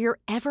designed for your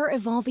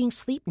ever-evolving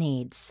sleep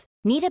needs.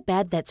 Need a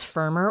bed that's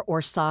firmer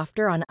or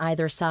softer on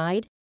either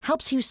side?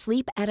 Helps you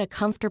sleep at a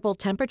comfortable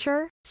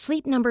temperature?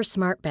 Sleep Number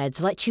Smart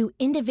Beds let you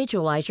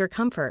individualize your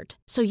comfort,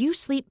 so you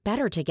sleep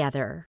better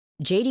together.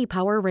 J.D.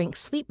 Power ranks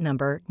Sleep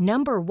Number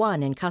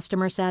 #1 in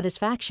customer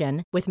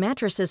satisfaction with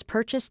mattresses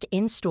purchased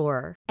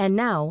in-store. And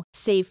now,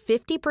 save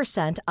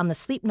 50% on the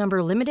Sleep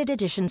Number Limited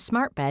Edition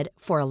Smart Bed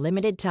for a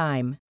limited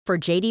time. For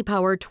JD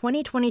Power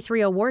 2023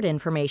 award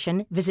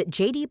information, visit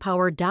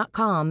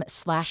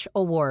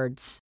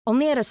jdpower.com/awards.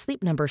 Only at a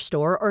Sleep Number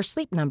store or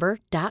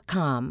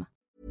sleepnumber.com.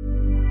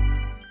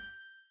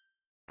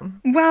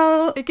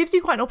 Well, It gives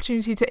you quite an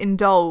opportunity to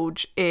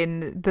indulge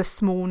in the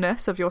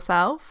smallness of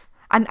yourself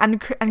and kind of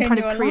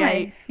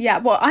create. Life. Yeah,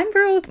 well, I'm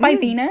ruled by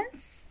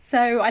Venus,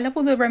 so I love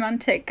all the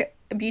romantic,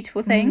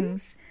 beautiful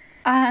things.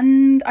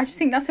 And I just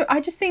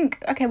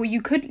think okay, well,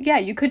 you could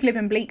live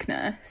in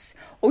bleakness,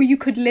 or you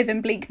could live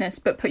in bleakness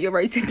but put your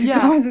rose-tinted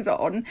glasses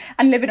on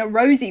and live in a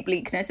rosy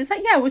bleakness. It's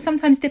like, yeah, we'll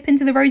sometimes dip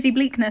into the rosy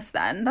bleakness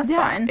then. That's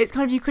fine. It's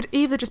kind of, you could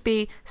either just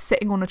be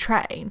sitting on a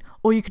train,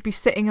 or you could be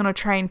sitting on a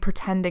train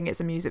pretending it's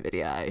a music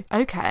video.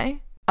 Okay,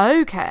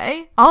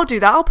 I'll do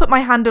that. I'll put my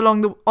hand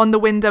on the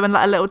window and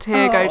let a little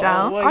tear go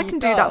down. Well, I can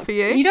do that for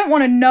you. You don't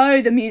want to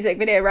know the music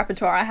video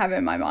repertoire I have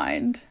in my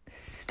mind.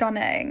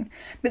 Stunning.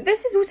 But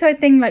this is also a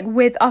thing, like,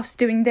 with us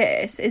doing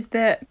this, is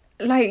that,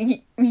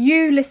 like,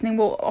 you listening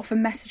will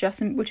often message us,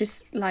 and which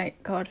is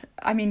like, God,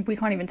 I mean, we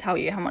can't even tell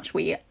you how much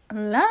we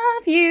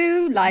love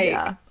you. Like,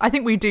 yeah, I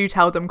think we do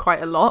tell them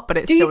quite a lot, but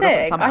it still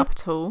doesn't sum it up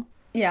at all.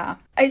 Yeah,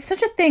 it's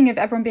such a thing of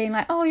everyone being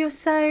like, oh, you're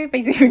so...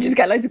 Basically, we just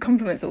get loads of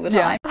compliments all the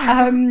time.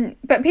 Yeah.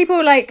 But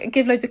people, like,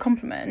 give loads of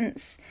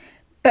compliments.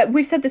 But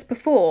we've said this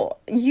before.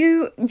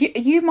 You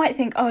might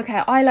think, oh,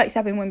 okay, I like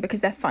Seffi and Win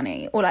because they're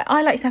funny. Or, like,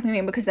 I like Seffi and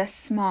Win because they're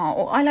smart.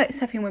 Or I like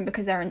Seffi and Win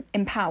because they're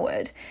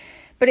empowered.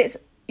 But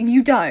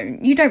you don't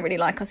really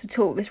like us at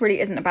all. This really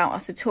isn't about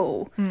us at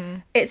all.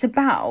 It's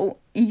about,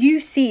 you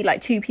see,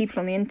 like, two people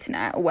on the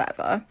internet or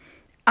whatever,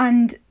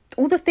 and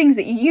all the things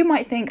that you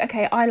might think,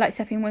 okay, I like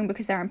Seffi and Wing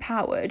because they're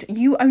empowered.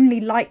 You only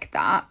like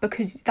that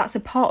because that's a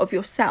part of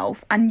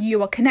yourself and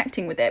you are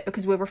connecting with it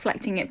because we're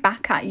reflecting it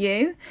back at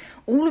you.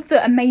 All of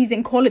the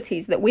amazing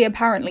qualities that we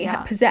apparently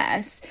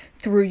possess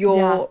through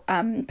your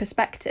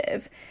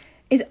perspective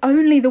is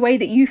only the way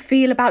that you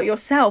feel about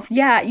yourself.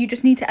 Yeah, you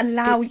just need to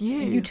allow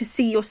you to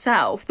see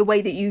yourself the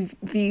way that you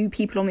view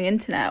people on the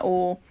internet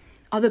or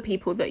other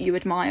people that you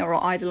admire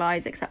or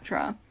idolise,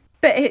 etc.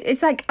 But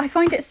it's like, I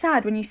find it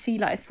sad when you see,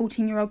 like, a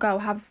 14-year-old girl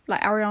have,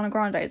 like, Ariana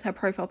Grande as her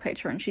profile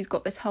picture, and she's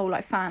got this whole,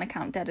 like, fan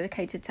account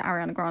dedicated to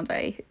Ariana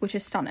Grande, which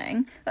is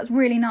stunning. That's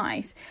really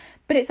nice.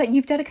 But it's like,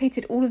 you've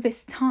dedicated all of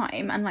this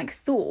time and, like,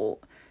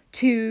 thought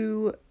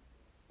to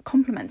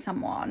compliment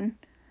someone.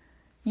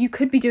 You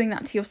could be doing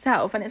that to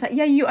yourself. And it's like,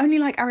 yeah, you only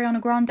like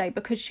Ariana Grande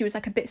because she was,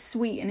 like, a bit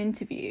sweet in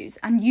interviews,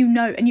 and you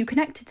know, and you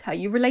connected to her,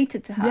 you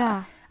related to her.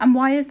 Yeah. And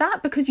why is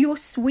that? Because you're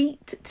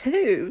sweet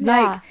too.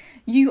 Yeah. Like,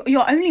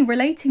 you're only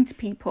relating to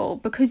people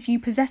because you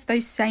possess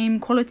those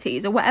same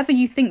qualities, or whatever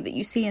you think that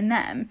you see in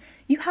them,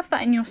 you have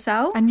that in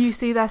yourself. And you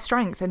see their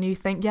strength and you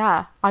think,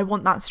 yeah, I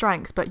want that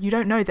strength, but you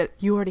don't know that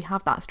you already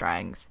have that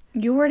strength.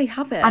 You already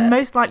have it. And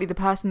most likely the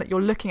person that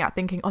you're looking at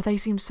thinking, oh, they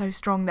seem so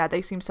strong there,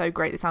 they seem so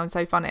great, they sound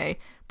so funny,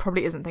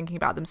 probably isn't thinking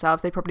about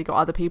themselves. They probably got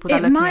other people they're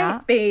looking at. It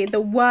might be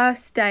the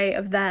worst day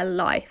of their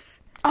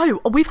life. Oh,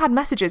 we've had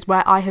messages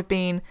where I have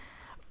been...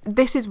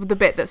 This is the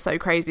bit that's so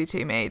crazy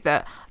to me,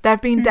 that there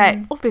have been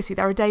days, obviously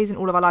there are days in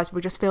all of our lives where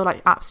we just feel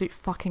like absolute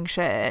fucking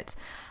shit,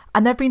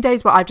 and there have been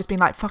days where I've just been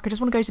like, fuck, I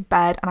just want to go to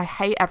bed and I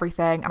hate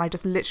everything and I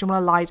just literally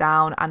want to lie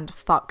down and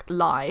fuck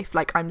life,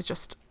 like I'm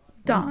just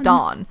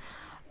done.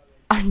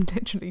 I'm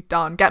literally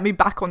done. Get me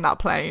back on that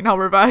plane, I'll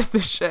reverse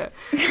this shit.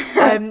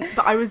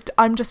 But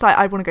I'm just like,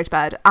 I want to go to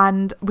bed,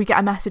 and we get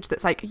a message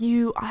that's like,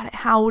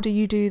 how do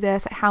you do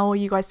this, like, how are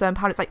you guys so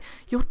empowered? It's like,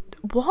 you're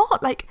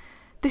what, like,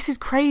 this is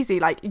crazy.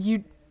 Like,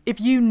 if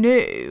you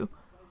knew,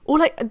 or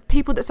like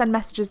people that send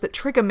messages that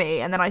trigger me,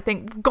 and then I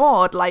think,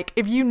 God, like,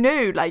 if you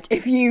knew like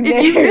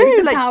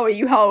the like, power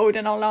you hold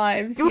in our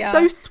lives, you're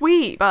so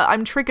sweet, but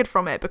I'm triggered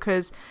from it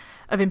because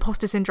of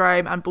imposter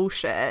syndrome and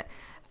bullshit.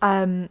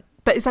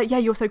 But it's like, yeah,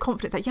 you're so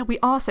confident. It's like, yeah, we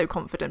are so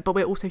confident, but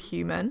we're also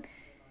human,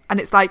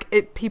 and it's like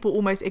people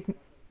almost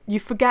you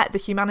forget the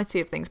humanity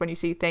of things when you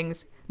see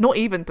things not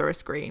even through a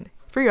screen,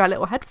 through your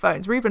little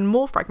headphones. We're even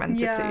more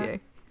fragmented to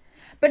you.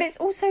 But it's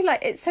also,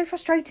 like, it's so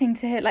frustrating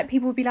to hear, like,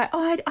 people will be like,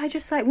 oh, I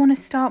just, like, want to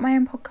start my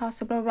own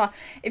podcast or blah, blah, blah.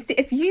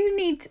 If you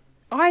need...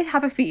 I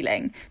have a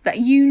feeling that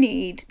you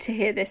need to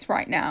hear this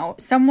right now.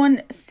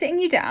 Someone sitting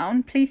you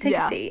down, please take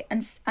a seat,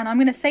 and I'm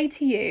going to say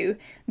to you,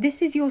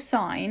 this is your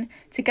sign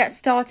to get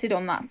started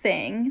on that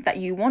thing that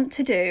you want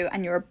to do,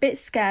 and you're a bit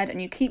scared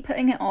and you keep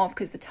putting it off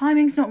because the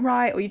timing's not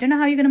right, or you don't know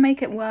how you're going to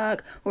make it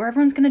work, or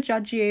everyone's going to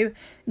judge you.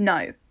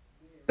 No.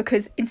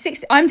 Because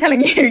I'm telling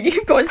you,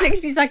 you've got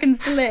 60 seconds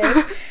to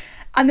live.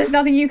 And there's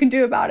nothing you can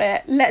do about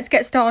it. Let's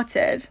get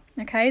started.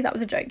 Okay, that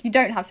was a joke. You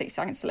don't have 60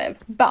 seconds to live.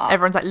 But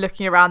everyone's like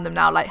looking around them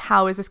now like,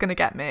 how is this going to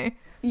get me?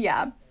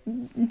 Yeah,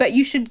 but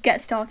you should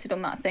get started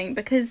on that thing,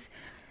 because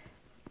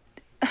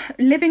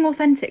living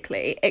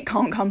authentically, it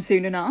can't come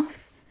soon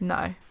enough.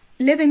 No.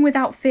 Living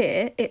without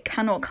fear, it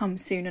cannot come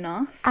soon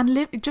enough. And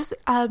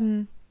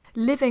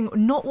living,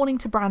 not wanting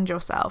to brand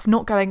yourself,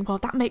 not going, well,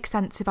 that makes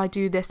sense if I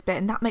do this bit,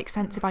 and that makes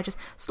sense if I just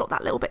slot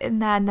that little bit in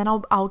there, and then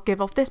I'll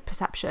give off this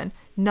perception.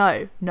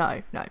 No,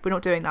 we're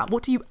not doing that.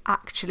 What do you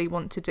actually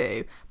want to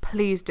do?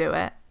 Please do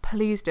it.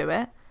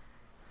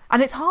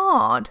 And it's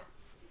hard.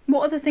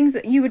 What are the things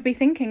that you would be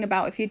thinking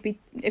about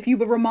if you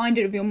were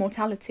reminded of your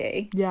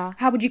mortality? Yeah.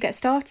 How would you get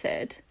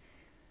started?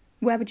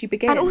 Where would you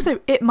begin? And also,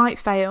 it might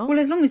fail. Well,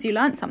 as long as you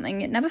learnt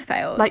something, it never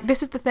fails. Like,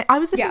 this is the thing. I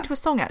was listening to a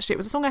song, actually. It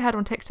was a song I heard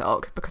on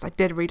TikTok, because I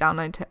did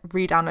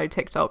re-download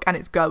TikTok, and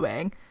it's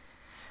going.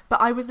 But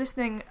I was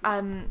listening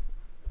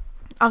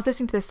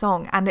to this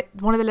song, and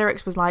one of the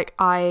lyrics was like,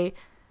 I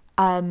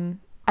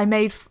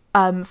made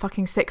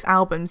fucking 6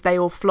 albums, they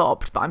all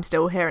flopped, but I'm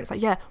still here. And it's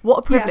like, yeah, what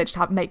a privilege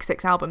to make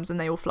 6 albums and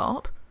they all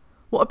flop.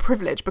 What a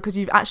privilege, because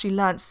you've actually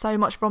learnt so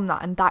much from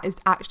that, and that is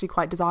actually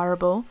quite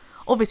desirable.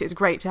 Obviously, it's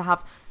great to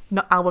have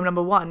album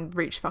number 1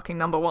 reach fucking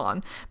number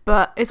 1,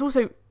 but it's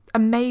also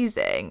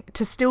amazing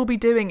to still be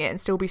doing it and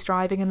still be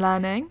striving and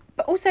learning.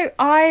 But also,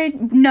 I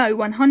know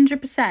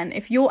 100%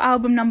 if your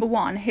album number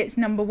 1 hits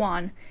number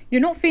 1,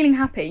 you're not feeling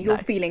happy. You're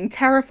feeling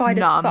terrified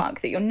as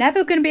fuck that you're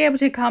never going to be able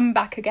to come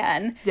back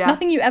again. Yeah.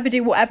 Nothing you ever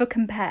do will ever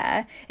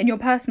compare in your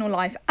personal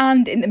life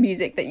and in the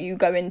music that you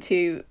go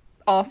into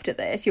after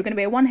this. You're going to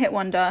be a one-hit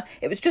wonder.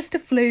 It was just a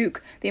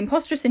fluke. The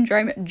imposter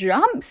syndrome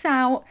jumps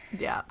out.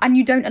 Yeah. And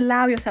you don't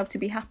allow yourself to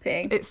be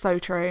happy. It's so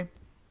true.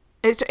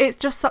 It's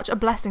just such a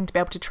blessing to be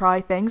able to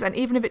try things, and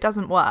even if it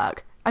doesn't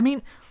work, I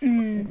mean,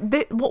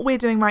 what we're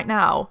doing right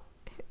now,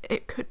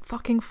 it could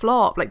fucking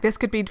flop. Like, this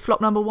could be flop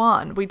number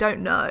 1. We don't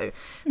know.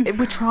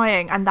 We're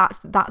trying, and that's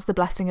the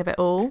blessing of it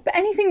all. But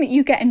anything that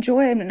you get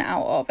enjoyment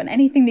out of, and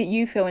anything that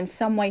you feel in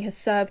some way has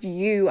served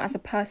you as a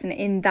person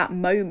in that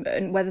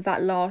moment, whether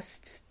that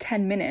lasts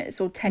 10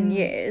 minutes or 10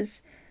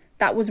 years,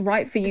 that was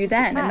right for you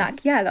then. And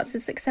that's a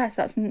success.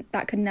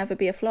 That could never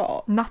be a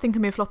flop. Nothing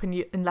can be a flop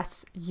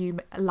unless you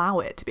allow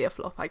it to be a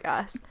flop, I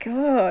guess.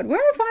 God, we're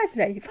on fire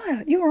today.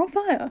 You're on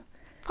fire.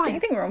 Do you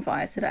think we're on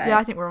fire today? Yeah,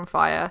 I think we're on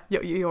fire.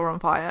 You're on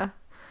fire.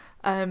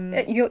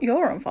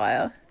 You're on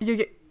fire.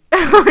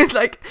 It's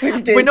like,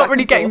 we're not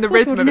really getting the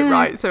rhythm of it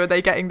right, so are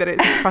they getting that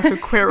it's Professor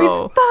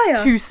Quirrell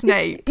to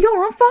Snape?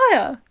 You're on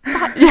fire.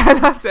 Yeah,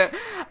 that's it.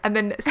 And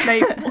then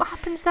Snape, what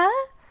happens there?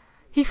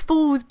 He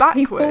falls backwards.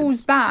 He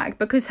falls back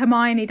because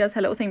Hermione does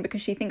her little thing because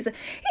she thinks, he's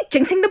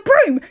jinxing the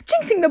broom!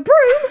 Jinxing the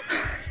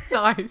broom!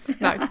 Nice.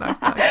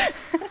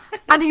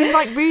 And he's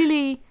like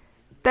really...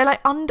 They're like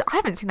I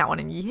haven't seen that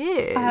one in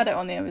years. I had it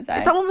on the other day.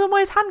 Is that one where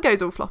his hand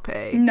goes all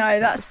floppy? No,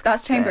 that's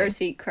Chamber of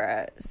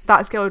Secrets.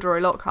 That's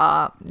Gilderoy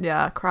Lockhart.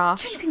 Yeah,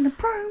 crash. Chasing the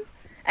broom.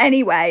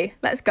 Anyway,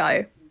 let's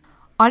go.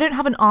 I don't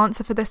have an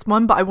answer for this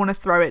one, but I want to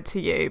throw it to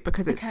you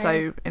because it's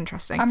so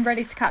interesting. I'm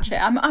ready to catch it.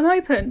 I'm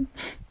open.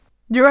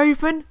 You're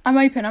open? I'm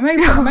open. I'm going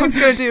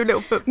to do a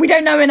little football. We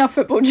don't know enough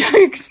football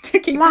jokes to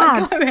keep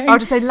that going. I'll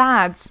just say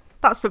lads.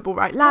 That's football,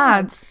 right?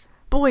 Lads.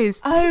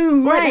 Boys.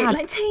 Oh, right.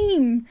 Like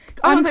team.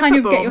 I'm kind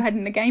of get your head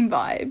in the game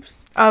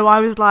vibes. Oh, I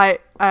was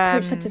like...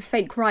 Coach had to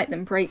fake right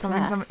then break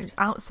something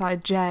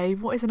outside J.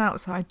 What is an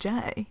outside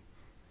J?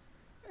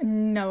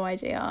 No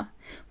idea.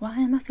 Why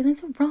am I feeling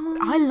so wrong?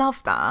 I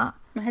love that.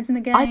 My head's in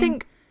the game. I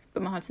think...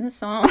 But my heart's in the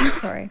song.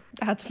 Sorry,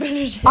 I had to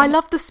finish it. I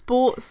love the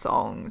sports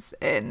songs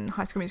in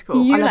High School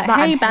Musical. You I love like that.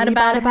 Hey Batter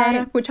Batter Hey,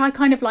 which I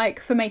kind of like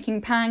for making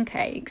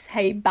pancakes.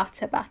 Hey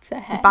Batter Batter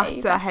Hey.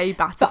 Batter Hey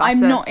Batter But batter, I'm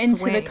not into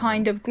swing. the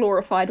kind of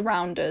glorified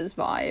rounders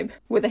vibe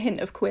with a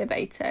hint of queer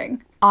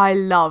baiting. I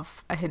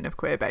love a hint of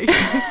queer baiting.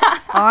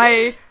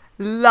 I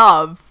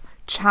love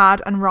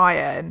Chad and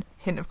Ryan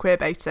hint of queer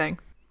baiting.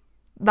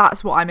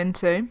 That's what I'm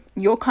into.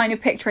 You're kind of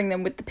picturing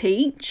them with the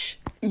peach.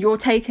 You're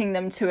taking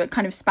them to a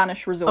kind of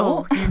Spanish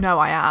resort. Oh, you know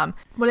I am.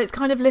 Well, it's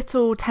kind of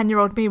little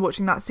 10-year-old me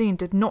watching that scene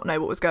did not know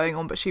what was going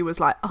on, but she was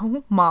like,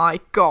 oh my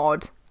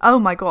God,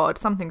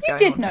 something's going on.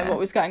 You did know what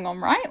was going on,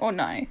 right? Or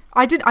no?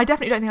 I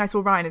definitely don't think I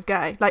saw Ryan as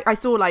gay. Like, I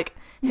saw like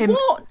him.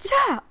 What?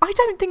 Yeah, I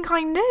don't think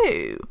I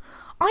knew.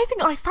 I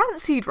think I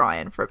fancied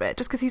Ryan for a bit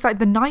just because he's like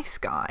the nice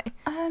guy.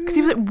 Because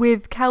he was like,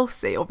 with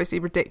Kelsey, obviously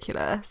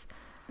ridiculous.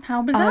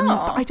 How bizarre.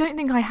 But I don't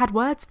think I had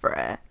words for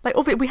it. Like,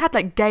 obviously, we had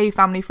like gay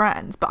family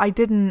friends, but I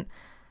didn't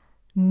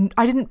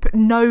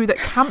know that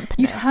campness.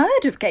 You'd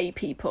heard of gay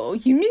people.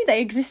 You knew they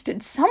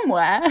existed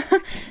somewhere.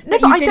 No,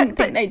 but you didn't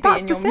think they'd be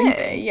in your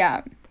movie.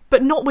 Yeah.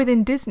 But not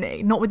within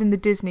Disney, not within the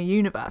Disney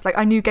universe. Like,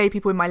 I knew gay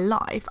people in my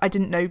life. I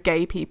didn't know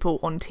gay people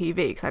on TV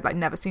because I'd like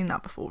never seen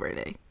that before,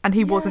 really. And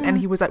he wasn't, and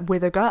he was like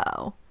with a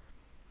girl.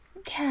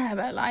 Yeah,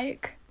 but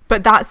like.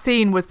 But that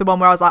scene was the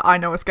one where I was like, I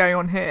know what's going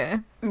on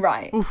here.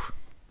 Right. Oof.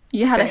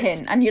 You had a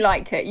hint and you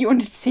liked it. You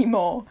wanted to see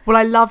more. Well,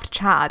 I loved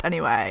Chad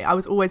anyway. I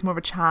was always more of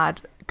a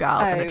Chad girl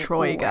than a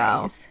Troy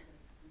girl.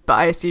 But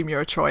I assume you're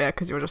a Troyer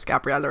because you're just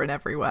Gabriella in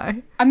every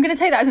way. I'm going to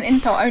take that as an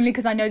insult only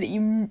because I know that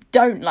you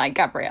don't like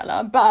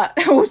Gabriella,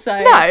 but also...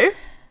 No,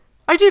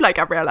 I do like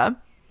Gabriella.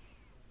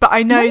 But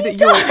I know that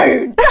you're...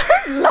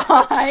 Don't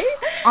lie.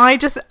 I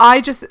just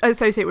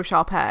associate with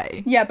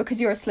Sharpay. Yeah,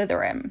 because you're a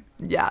Slytherin.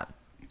 Yeah.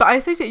 But I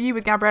associate you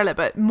with Gabriella,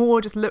 but more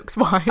just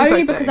looks-wise.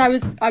 Only because I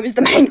was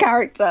the main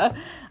character.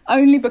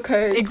 Only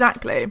because...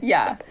 Exactly.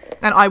 Yeah.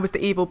 And I was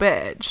the evil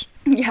bitch.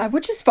 Yeah,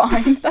 which is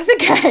fine. That's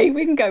okay.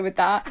 We can go with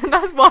that.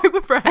 That's why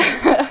we're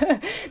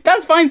friends.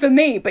 That's fine for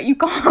me, but you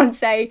can't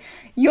say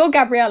you're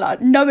Gabriella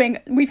knowing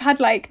we've had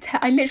like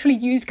I literally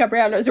used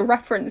Gabriella as a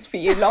reference for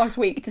you last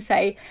week to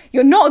say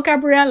you're not a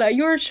Gabriella,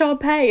 you're a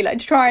Sharpay, like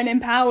to try and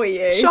empower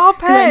you. Sharpay.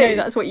 'Cause I know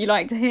that's what you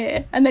like to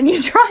hear. And then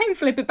you try and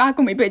flip it back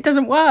on me, but it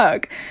doesn't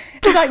work.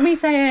 It's like me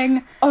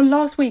saying, oh,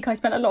 last week I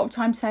spent a lot of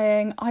time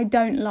saying I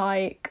don't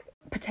like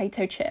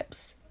potato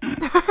chips.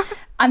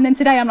 And then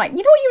today I'm like, you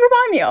know what you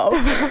remind me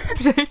of?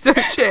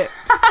 Potato chips.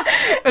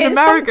 An It's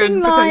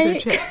American something potato like-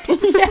 chips.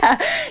 Yeah,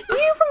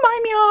 you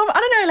remind me of, I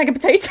don't know, like a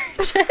potato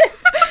chip.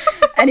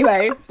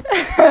 Anyway.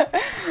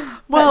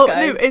 Well, Let's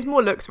go. no, it's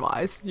more looks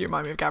wise. You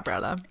remind me of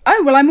Gabriella.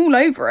 Oh, well, I'm all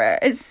over it.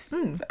 It's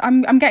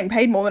I'm getting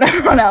paid more than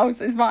everyone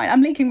else. It's fine.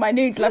 I'm leaking my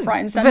nudes left,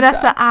 right and centre.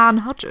 Vanessa Ann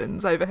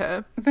Hudgens over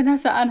here.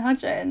 Vanessa Ann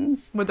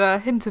Hudgens. With a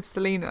hint of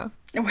Selena.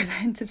 With a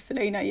hint of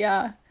Selena,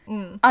 yeah.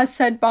 As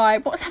said by,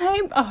 what's her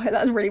name? Oh,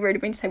 that's really rude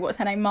of me to say. What's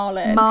her name?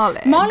 Marlon.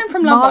 Marlon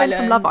from Love Marlon Island.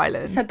 from Love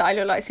Island. Said that I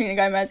look like Selena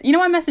Gomez. You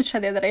know, I messaged her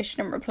the other day. She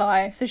didn't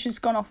reply, so she's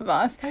gone off of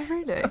us. Oh,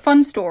 really? A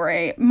fun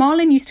story.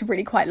 Marlon used to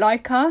really quite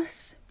like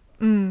us.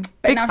 But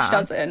big now fan. she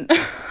doesn't.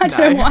 I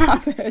don't know what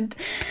happened.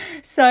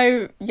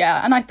 So,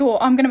 yeah, and I thought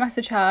I'm going to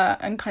message her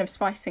and kind of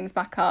spice things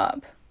back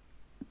up.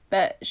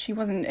 But she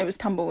wasn't, it was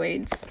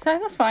tumbleweeds. So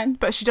that's fine.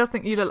 But she does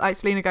think you look like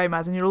Selena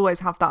Gomez and you'll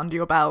always have that under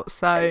your belt,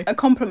 so... A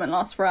compliment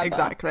lasts forever.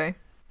 Exactly.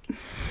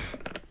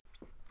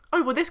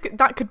 Oh, well,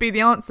 that could be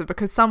the answer,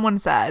 because someone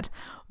said,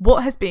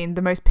 what has been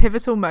the most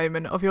pivotal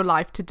moment of your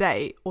life to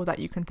date, or that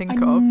you can think I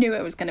of? knew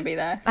it was going to be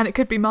this. And it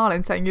could be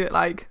Marlon saying you look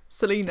like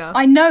Selena.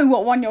 I know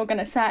what one you're going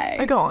to say.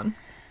 Oh, go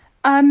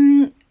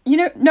on. You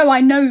know, no,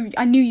 I knew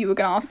you were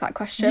going to ask that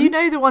question. You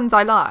know the ones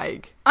I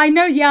like. I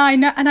know, yeah, I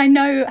know, and I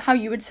know how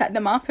you would set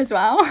them up as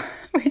well,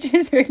 which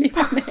is really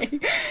funny.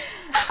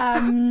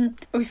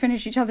 We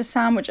finished each other's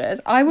sandwiches.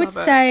 I would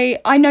say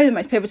I know the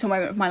most pivotal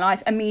moment of my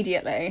life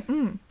immediately,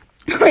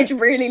 which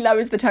really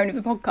lowers the tone of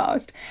the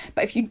podcast.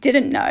 But if you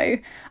didn't know,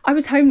 I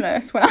was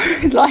homeless when I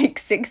was like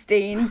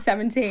 16,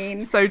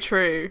 17. So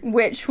true.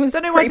 Which was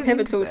Don't know why I pretty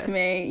didn't think of pivotal this. to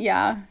me,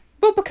 yeah.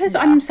 Well, because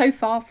I'm so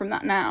far from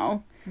that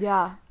now.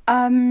 Yeah.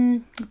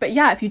 But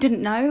yeah, if you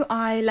didn't know,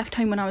 I left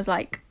home when I was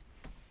like,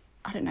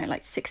 I don't know,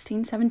 like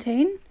 16,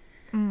 17,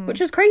 which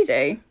was crazy.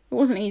 It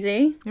wasn't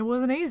easy. It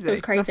wasn't easy. It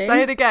was crazy. Let's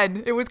say it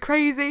again. It was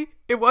crazy.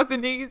 It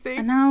wasn't easy.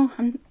 And now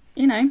I'm,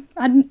 you know,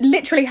 I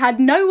literally had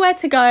nowhere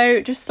to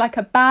go, just like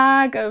a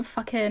bag of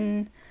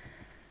fucking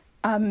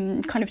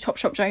kind of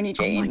Topshop Joni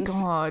jeans. Oh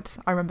my God.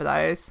 I remember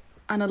those.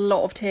 And a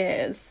lot of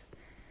tears.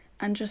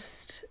 And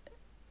just,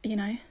 you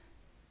know,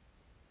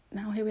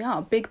 now here we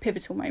are. Big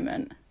pivotal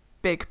moment.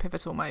 Big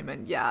pivotal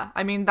moment, yeah.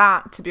 I mean,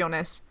 that, to be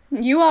honest.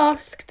 You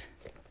asked.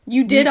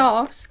 You did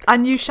ask.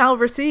 And you shall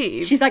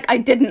receive. She's like, I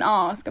didn't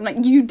ask. I'm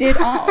like, you did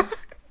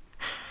ask.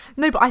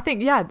 No, but I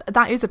think, yeah,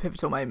 that is a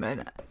pivotal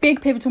moment. Big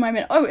pivotal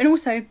moment. Oh, and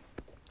also,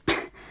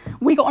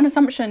 we got an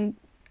assumption.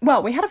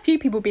 Well, we had a few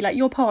people be like,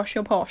 you're posh,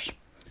 you're posh.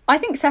 I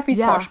think Seffi's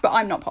Yeah. posh, but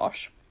I'm not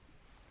posh.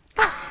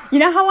 You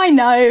know how I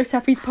know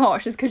Seffi's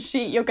posh is because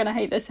you're going to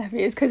hate this, Seffi,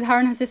 is because her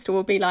and her sister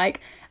will be like,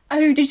 oh,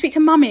 did you speak to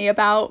mummy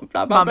about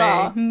blah, blah,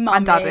 blah? Mummy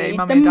and daddy,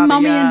 mummy the and daddy,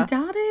 mummy yeah. and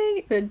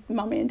daddy? The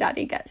mummy and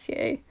daddy gets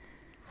you.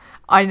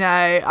 I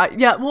know.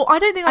 Yeah, well, I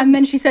don't think And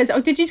then she says,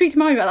 oh, did you speak to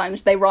mummy about that? And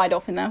they ride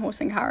off in their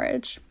horse and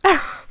carriage.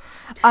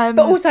 But But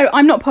also,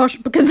 I'm not posh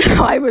because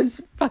I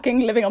was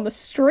fucking living on the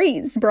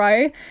streets,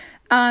 bro.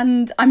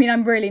 And, I mean,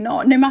 I'm really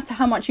not. No matter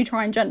how much you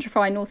try and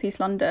gentrify North East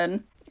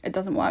London, it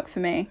doesn't work for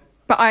me.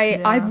 But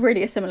I've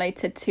really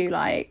assimilated to,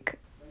 like,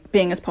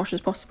 being as posh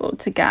as possible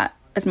to get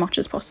as much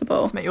as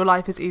possible. to make your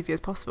life as easy as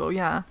possible,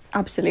 yeah.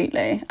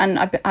 Absolutely. And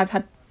I've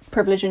had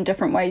privilege in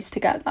different ways to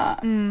get that.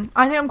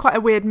 I think I'm quite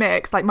a weird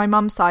mix. Like, my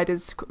mum's side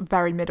is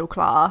very middle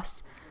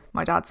class.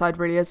 My dad's side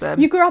really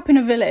isn't. You grew up in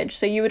a village,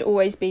 so you would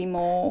always be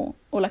more,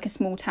 or like a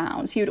small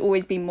town, so you would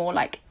always be more,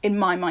 like, in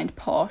my mind,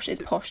 posh. Is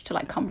posh to,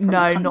 like, come from a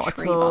No, country not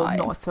at all. vibe.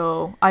 Not at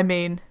all. I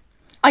mean,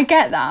 I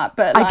get that,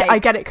 but, like... I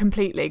get it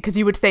completely, because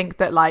you would think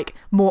that, like,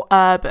 more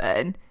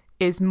urban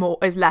is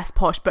less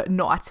posh, but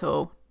not at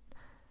all.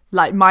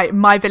 Like,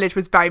 my village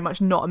was very much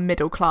not a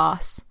middle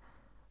class.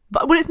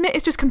 But well,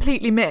 it's just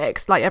completely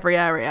mixed, like every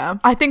area.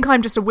 I think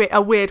I'm just a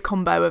weird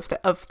combo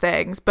of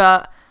things,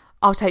 but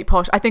I'll take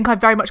posh. I think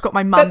I've very much got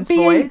my mum's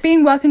voice.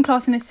 Being working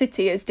class in a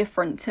city is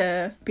different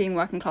to being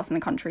working class in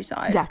the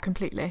countryside. Yeah,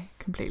 completely.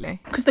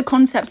 Because the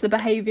concepts, the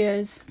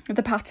behaviours,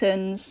 the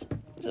patterns,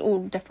 it's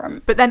all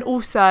different. But then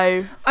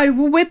also... Oh,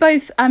 well, we're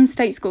both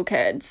state school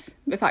kids,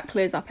 if that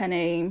clears up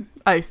any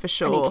Oh, for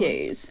sure. any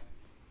cues.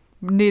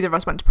 Neither of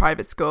us went to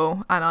private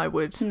school, and I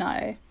would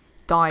No.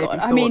 die if God, you I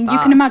thought mean, that. you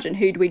can imagine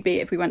who'd we'd be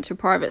if we went to a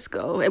private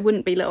school. It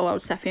wouldn't be little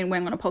old Seffi and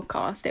Wing on a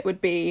podcast. It would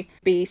be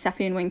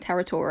Seffi and Wing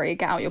territory.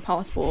 Get out your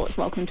passports.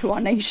 Welcome to our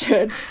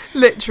nation.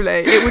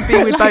 Literally, it would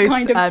be with Like, both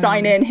kind of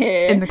sign in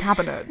here. in the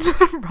cabinet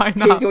right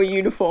now. Here's your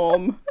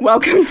uniform.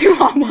 Welcome to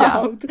our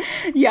world.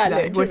 Yeah, No,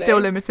 literally. we're still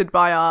limited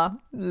by our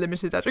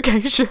limited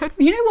education.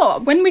 You know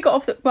what? When we got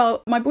off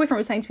my boyfriend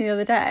was saying to me the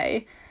other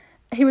day,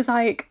 he was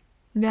like,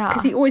 Yeah.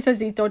 Because he always does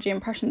these dodgy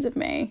impressions of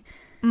me.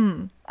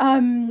 And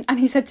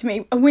he said to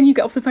me, when you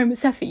get off the phone with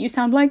Seffi, you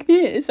sound like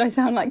this. I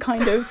sound like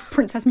kind of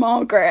Princess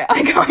Margaret.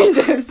 I kind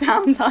of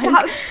sound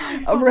like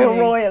a real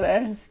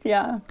royalist.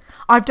 Yeah.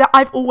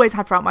 I've always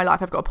had throughout my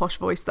life, I've got a posh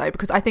voice though,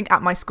 because I think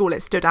at my school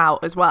it stood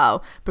out as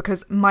well,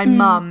 because my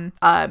mum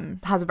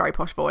has a very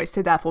posh voice,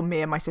 so therefore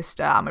me and my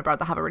sister and my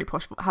brother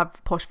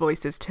have posh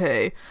voices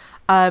too.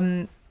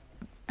 And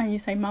you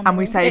say mummy. And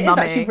we say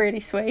mummy. It's actually really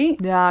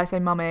sweet. Yeah, I say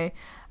mummy.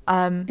 But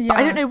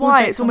I don't know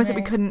why. It's almost like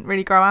we couldn't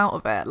really grow out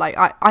of it. Like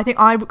I think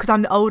because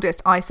I'm the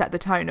oldest, I set the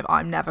tone of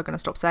I'm never going to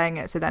stop saying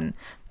it. So then,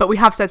 but we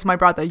have said to my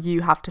brother,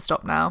 you have to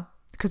stop now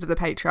because of the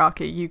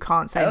patriarchy. You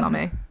can't say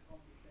mummy.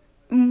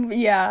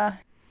 Yeah.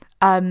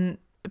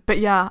 But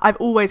yeah, I've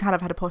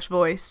had a posh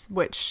voice,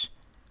 which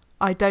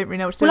I don't really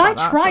know what to do about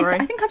that. Well, I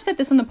tried. I think I've said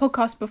this on the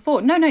podcast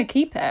before. No,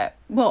 keep it.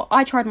 Well,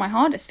 I tried my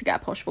hardest to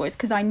get a posh voice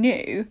because I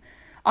knew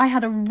I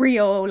had a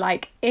real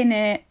in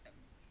it.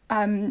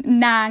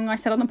 Nang, I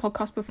said on the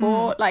podcast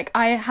before, like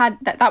I had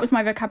that was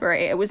my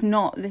vocabulary. It was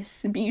not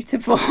this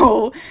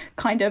beautiful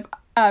kind of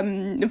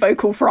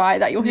vocal fry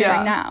that you're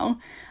hearing now.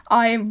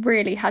 I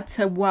really had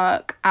to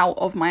work out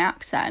of my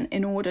accent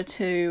in order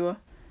to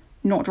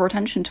not draw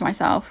attention to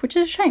myself, which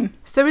is a shame.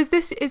 So is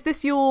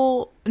this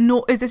your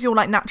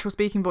like natural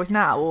speaking voice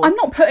now? Or? I'm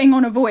not putting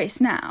on a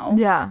voice now.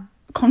 Yeah.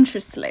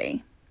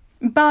 Consciously.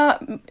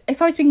 But if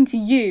I was speaking to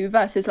you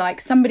versus like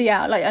somebody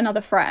else, like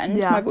another friend,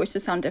 my voice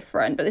would sound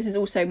different. But this is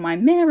also my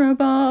mirror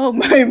ball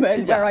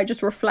moment where I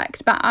just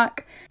reflect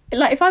back.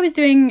 Like if I was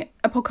doing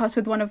a podcast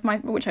with one of my,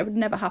 which would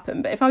never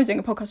happen, but if I was doing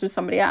a podcast with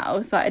somebody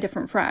else, like a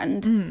different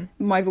friend,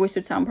 my voice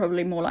would sound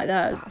probably more like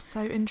theirs. That's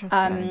so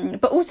interesting.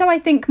 But also I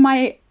think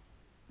my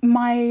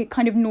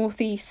kind of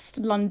northeast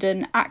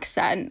London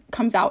accent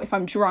comes out if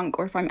I'm drunk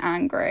or if I'm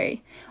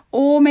angry.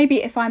 Or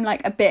maybe if I'm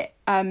like a bit...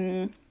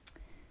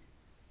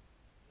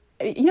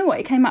 you know what?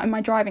 It came out in my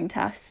driving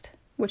test,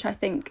 which I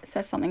think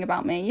says something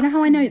about me. You know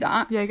how I know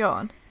that? Yeah, go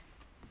on.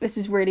 This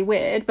is really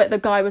weird, but the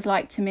guy was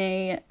like to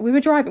me, we were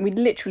driving, we'd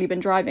literally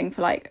been driving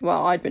for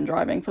I'd been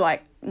driving for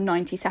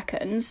 90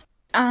 seconds.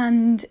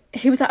 And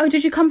he was like, oh,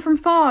 did you come from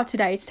far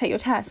today to take your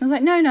test? And I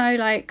was like, no,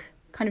 like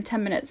kind of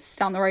 10 minutes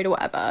down the road or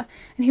whatever.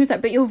 And he was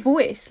like, but your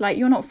voice, like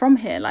you're not from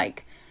here,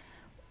 like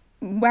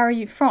where are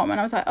you from? And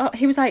I was like, oh,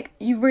 he was like,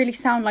 you really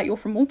sound like you're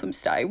from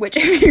Walthamstow, which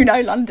if you know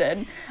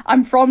London,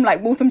 I'm from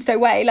like Walthamstow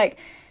way, like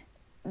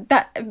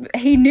that.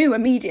 He knew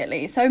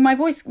immediately, so my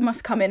voice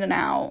must come in and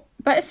out,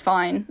 but it's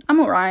fine, I'm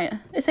all right,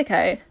 it's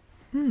okay.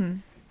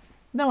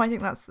 No, I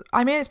think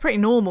it's pretty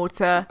normal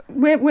to...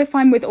 We're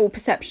fine with all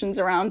perceptions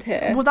around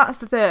here. Well, that's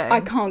the thing. I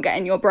can't get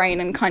in your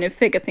brain and kind of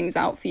figure things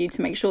out for you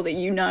to make sure that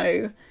you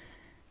know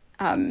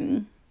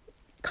kind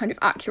of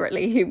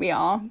accurately who we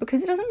are,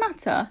 because it doesn't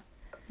matter.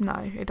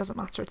 No, it doesn't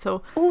matter at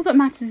all. All that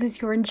matters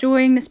is you're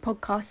enjoying this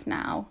podcast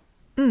now.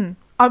 It's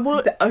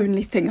the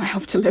only thing I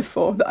have to live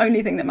for. The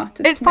only thing that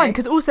matters. It's fine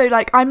because also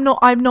like I'm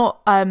not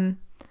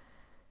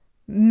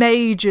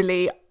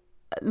majorly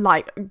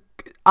like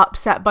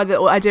upset by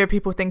the idea of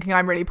people thinking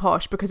I'm really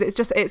posh, because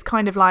it's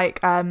kind of like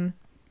yes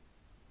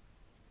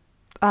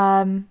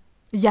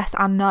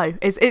and no.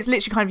 It's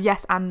literally kind of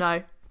yes and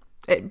no.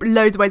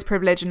 Loads of ways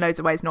privilege and loads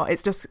of ways not.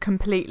 It's just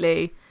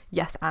completely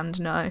yes and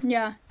no.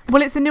 Yeah.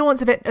 Well, it's the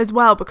nuance of it as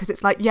well, because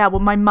it's like, yeah, well,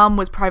 my mum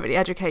was privately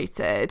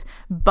educated,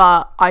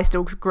 but I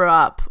still grew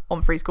up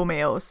on free school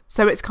meals.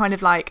 So it's kind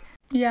of like,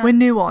 we're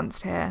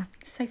nuanced here.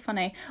 So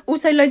funny.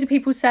 Also, loads of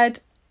people said,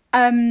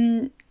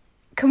 can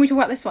we talk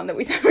about this one that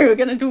we said we were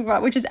going to talk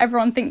about, which is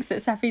everyone thinks that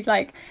Seffi's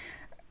like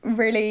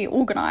really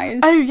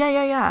organised. Oh,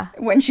 yeah.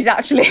 When she's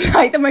actually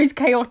like the most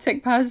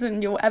chaotic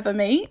person you'll ever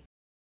meet.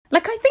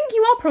 Like, I think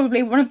you are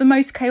probably one of the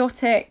most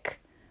chaotic...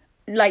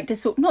 like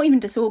not even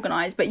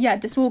disorganized, but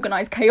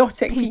disorganized,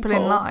 chaotic people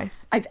in life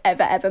I've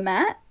ever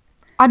met.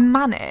 I'm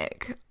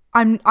manic.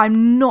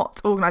 I'm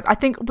not organized. I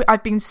think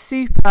I've been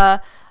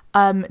super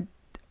kind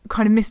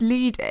of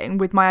misleading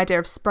with my idea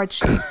of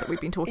spreadsheets that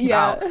we've been talking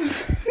about.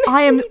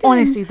 I am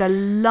honestly the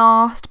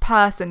last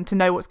person to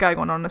know what's going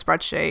on a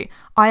spreadsheet.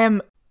 I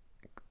am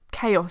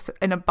chaos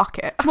in a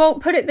bucket. Well,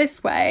 put it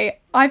this way,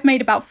 I've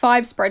made about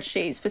 5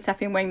 spreadsheets for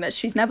Seffi and Wing that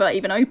she's never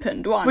even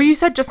opened once. Well, you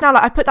said just now,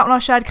 like, I put that on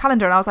our shared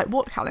calendar, and I was like,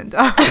 what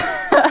calendar?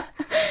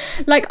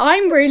 Like,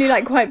 I'm really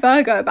like quite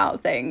Virgo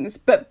about things,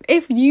 but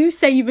if you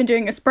say you've been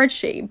doing a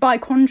spreadsheet, by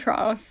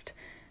contrast,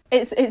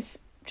 it's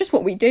just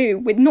what we do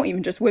with not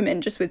even just women,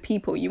 just with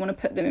people. You want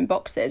to put them in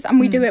boxes, and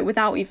we do it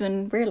without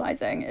even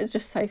realising. It's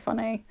just so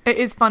funny. It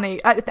is funny.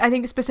 I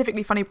think it's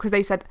specifically funny because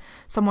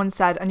someone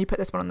said, and you put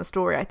this one on the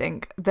story, I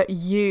think, that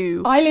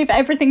I leave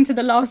everything to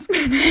the last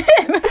minute,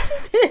 which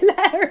is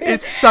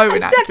hilarious. It's so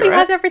inaccurate. Seffi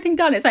has everything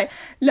done. It's like,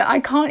 look,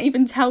 I can't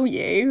even tell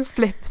you.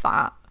 Flip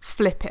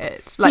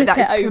it. Like, that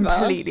is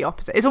completely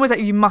opposite. It's almost like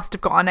you must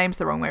have got our names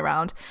the wrong way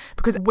around,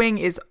 because Wing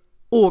is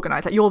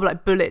organised. Like, you're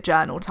like bullet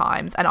journal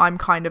times, and I'm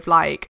kind of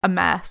like a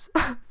mess.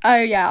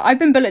 Oh yeah, I've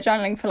been bullet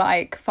journaling for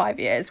like 5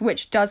 years,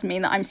 which does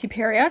mean that I'm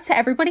superior to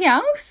everybody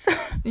else.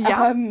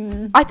 Yeah.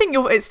 I think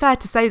it's fair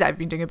to say that I've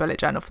been doing a bullet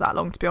journal for that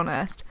long, to be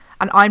honest.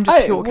 And I'm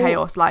just pure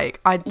chaos.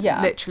 Like, I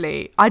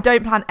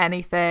don't plan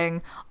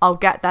anything. I'll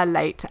get there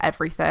late to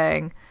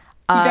everything.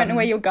 You don't know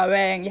where you're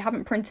going. You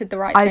haven't printed the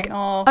right thing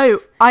off.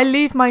 I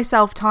leave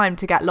myself time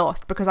to get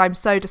lost because I'm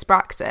so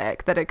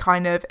dyspraxic that it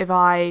kind of, if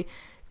I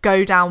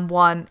go down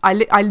one,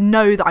 I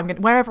know that I'm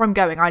going, wherever I'm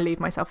going, I leave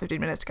myself 15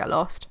 minutes to get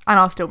lost, and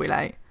I'll still be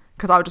late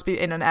because I'll just be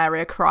in an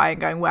area crying,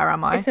 going, where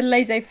am I? It's a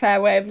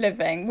laissez-faire way of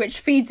living, which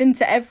feeds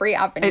into every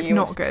avenue. It's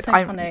not good. So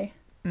funny.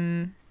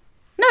 No,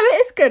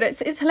 it is good. It's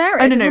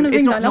hilarious. It's one of the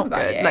things I love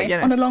about you. Like,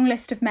 on a long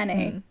list of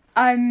many.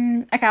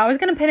 Okay, I was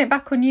going to pin it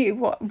back on you.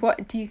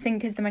 What do you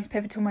think is the most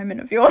pivotal moment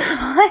of your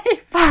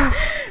life?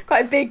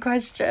 Quite a big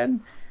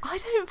question. I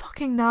don't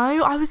fucking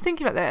know. I was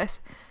thinking about this.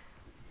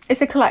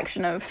 It's a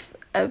collection of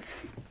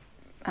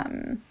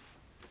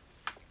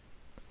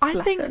I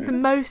think the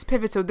most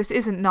pivotal, this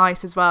isn't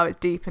nice as well, it's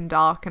deep and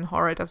dark and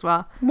horrid as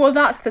well. Well,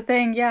 that's the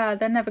thing, yeah,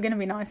 they're never going to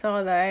be nice,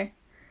 are they?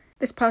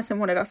 This person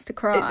wanted us to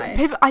cry.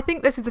 I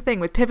think this is the thing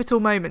with pivotal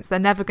moments, they're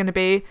never going to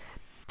be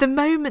the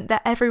moment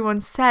that everyone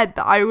said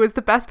that I was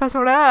the best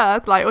person on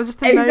earth, like, or just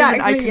the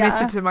moment I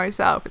committed to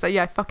myself. It's like,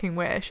 yeah, I fucking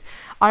wish.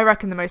 I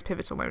reckon the most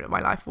pivotal moment of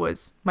my life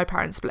was my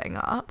parents splitting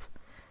up.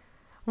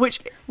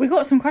 Which we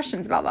got some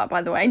questions about that,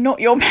 by the way,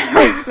 not your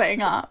parents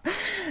splitting up.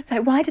 It's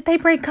like, why did they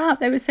break up?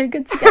 They were so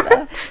good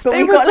together. But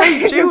we got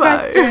like some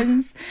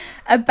questions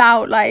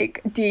about like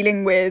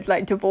dealing with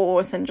like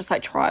divorce and just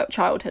like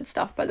childhood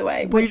stuff, by the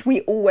way, which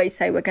we always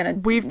say we're gonna.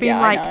 We've been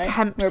like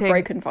tempting. We're a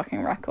broken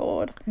fucking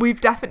record. We've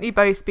definitely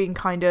both been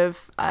kind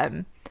of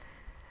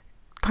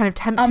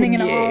tempting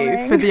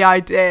you for the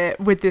idea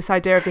with this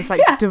idea of this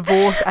like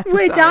divorce episode.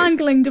 We're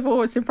dangling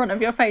divorce in front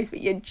of your face, but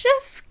you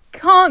just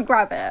can't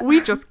grab it.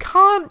 We just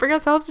can't bring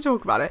ourselves to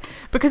talk about it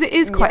because it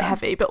is quite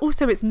heavy, but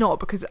also it's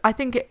not, because I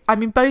think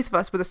both of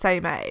us were the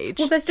same age.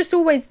 Well, there's just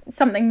always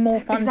something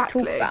more fun to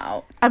talk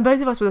about. And both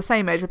of us were the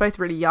same age. We're both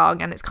really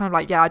young, and it's kind of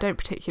like, yeah, I don't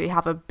particularly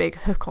have a big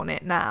hook on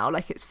it now.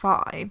 Like, it's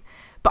fine.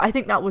 But I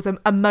think that was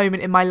a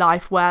moment in my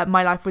life where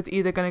my life was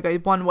either going to go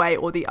one way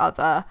or the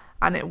other,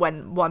 and it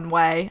went one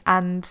way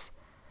and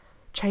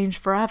changed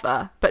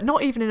forever. But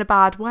not even in a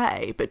bad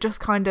way, but just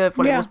kind of,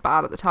 it was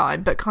bad at the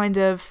time, but kind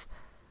of,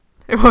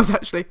 it was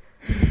actually.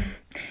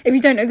 If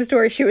you don't know the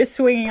story, she was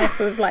swinging off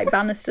of like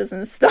banisters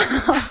and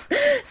stuff,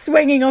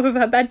 swinging off of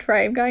her bed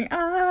frame, going,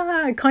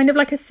 kind of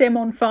like a sim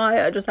on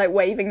fire, just like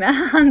waving their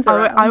hands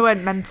around. I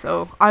went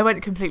mental. I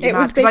went completely mad.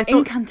 It was big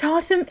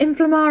incantatum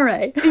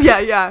inflammare.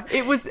 Yeah.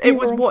 It was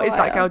what is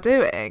that girl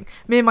doing?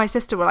 Me and my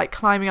sister were like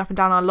climbing up and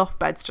down our loft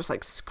beds, just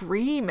like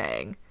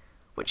screaming,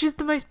 which is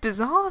the most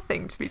bizarre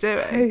thing to be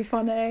doing. So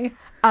funny.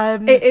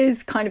 It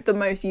is kind of the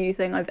most you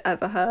thing I've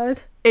ever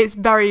heard. It's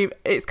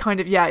kind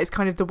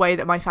of the way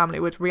that my family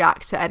would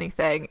react to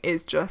anything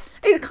is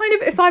just. It's kind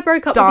of, if I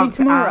broke up with you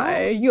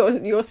tomorrow,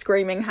 you're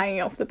screaming,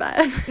 hanging off the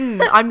bed.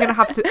 I'm gonna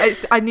have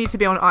to. I need to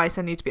be on ice.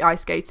 I need to be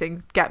ice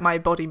skating. Get my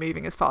body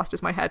moving as fast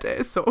as my head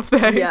is, sort of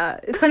thing. Yeah,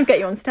 it's kind of get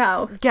you on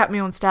stealth. Get me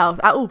on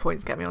stealth at all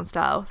points. Get me on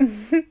stealth.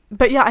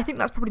 But yeah, I think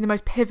that's probably the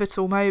most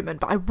pivotal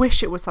moment. But I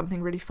wish it was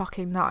something really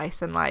fucking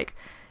nice and like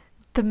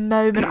the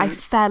moment I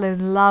fell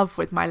in love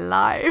with my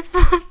life.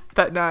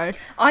 But no,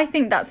 I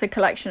think that's a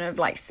collection of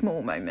like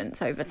small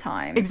moments over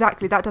time.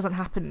 Exactly, that doesn't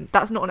happen.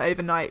 That's not an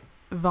overnight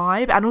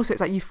vibe. And also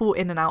it's like you fall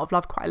in and out of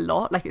love quite a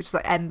lot. Like, it's just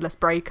like endless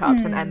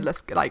breakups and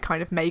endless like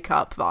kind of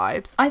makeup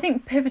vibes. I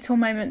think pivotal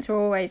moments are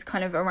always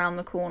kind of around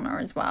the corner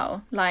as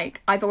well.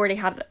 Like, I've already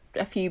had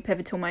a few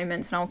pivotal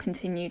moments and I'll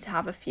continue to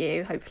have a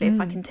few, hopefully, if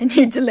I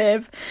continue to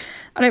live.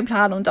 I don't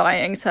plan on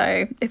dying,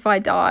 so if I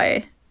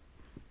die,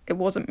 it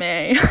wasn't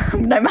me.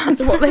 No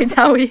matter what they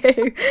tell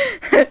you.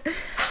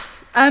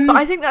 But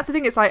I think that's the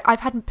thing. It's like, I've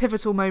had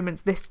pivotal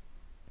moments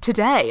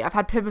today. I've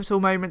had pivotal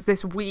moments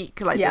this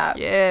week, like this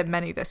year,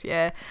 many this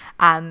year.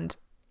 And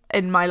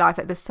in my life,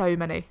 like, there's so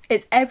many.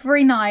 It's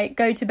every night,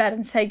 go to bed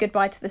and say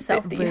goodbye to the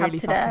self that you have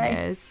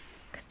today.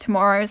 Because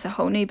tomorrow is a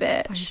whole new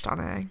bitch. So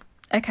stunning.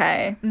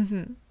 Okay.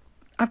 Mm-hmm.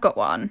 I've got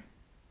one.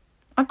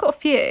 I've got a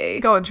few.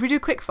 Go on, should we do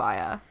quick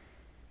fire?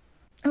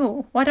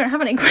 Oh, well, I don't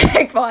have any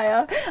quick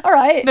fire. All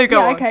right. No,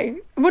 go on. Okay.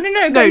 Well,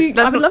 no, go.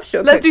 I would love to do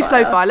a quick fire. Let's do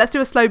slow fire. Let's do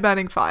a slow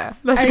burning fire.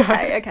 Let's go.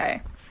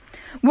 Okay.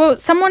 Well,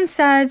 someone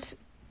said,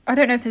 I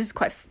don't know if this is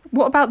quite...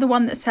 What about the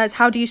one that says,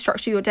 how do you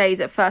structure your days?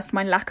 At first,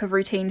 my lack of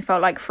routine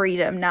felt like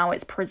freedom. Now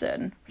it's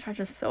prison. Which I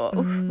just thought,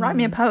 write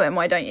me a poem,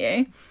 why don't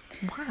you?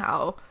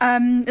 Wow.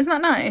 Isn't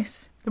that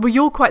nice? Well,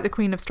 you're quite the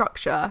queen of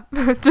structure.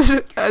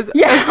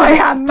 I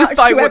am.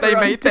 Despite what they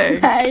may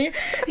think.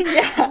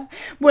 Yeah.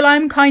 Well,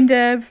 I'm kind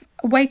of...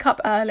 Wake up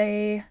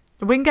early.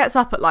 Wing gets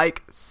up at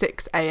like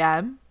 6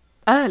 a.m.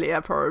 Earlier,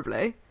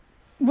 probably.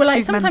 Well,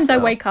 like, sometimes I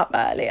wake up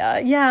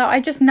earlier. Yeah, I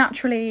just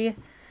naturally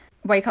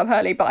wake up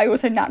early, but I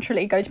also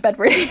naturally go to bed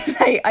really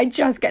late. I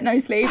just get no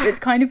sleep. It's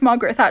kind of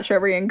Margaret Thatcher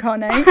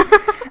reincarnate.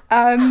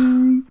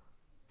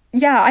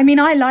 Yeah, I mean,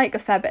 I like a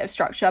fair bit of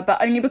structure,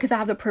 but only because I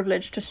have the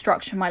privilege to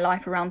structure my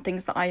life around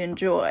things that I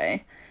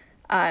enjoy.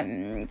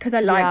 Because I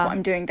like what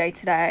I'm doing day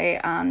to day,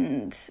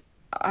 and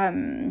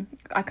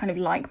I kind of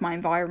like my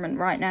environment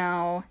right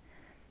now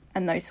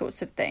and those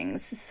sorts of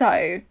things.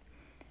 So,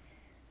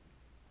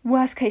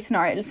 worst case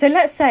scenario. So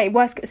let's say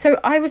so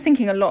I was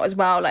thinking a lot as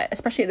well, like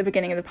especially at the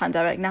beginning of the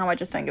pandemic. Now I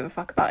just don't give a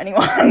fuck about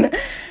anyone.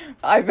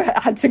 I've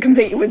had to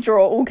completely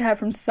withdraw all care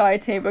from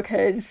society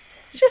because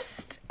it's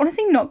just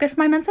honestly not good for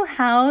my mental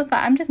health.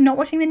 Like, I'm just not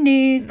watching the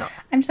news.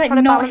 I'm just like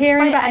not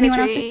hearing about anyone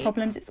else's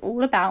problems. It's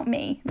all about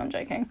me. No, I'm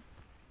joking.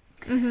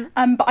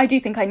 But I do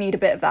think I need a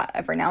bit of that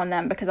every now and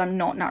then because I'm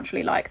not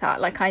naturally like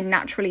that. Like, I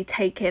naturally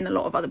take in a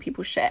lot of other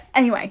people's shit.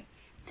 Anyway,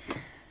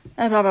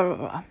 blah, blah, blah,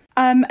 blah.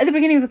 At the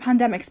beginning of the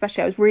pandemic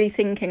especially, I was really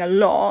thinking a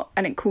lot,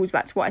 and it calls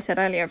back to what I said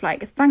earlier of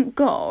like, thank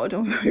God,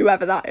 or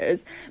whoever that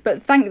is,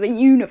 but thank the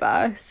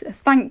universe,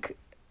 thank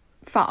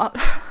fuck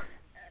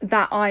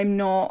that I'm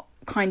not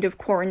kind of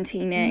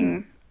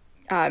quarantining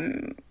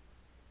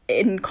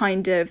in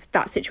kind of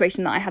that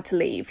situation that I had to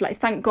leave. Like,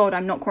 thank God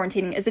I'm not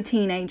quarantining as a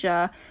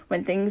teenager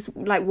when things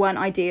like weren't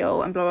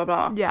ideal and blah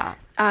blah blah. Yeah.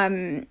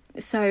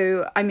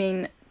 So I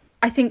mean,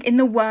 I think in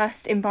the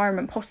worst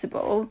environment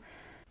possible,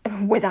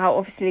 without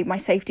obviously my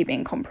safety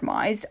being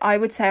compromised, I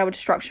would say I would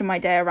structure my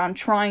day around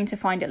trying to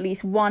find at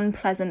least one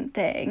pleasant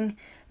thing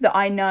that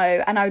I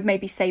know, and I would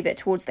maybe save it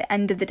towards the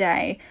end of the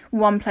day,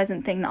 one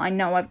pleasant thing that I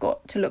know I've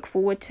got to look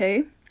forward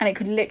to. And it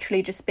could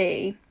literally just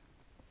be,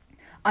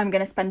 I'm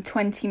going to spend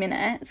 20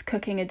 minutes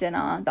cooking a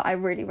dinner that I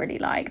really, really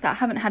like, that I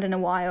haven't had in a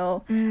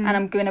while, and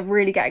I'm going to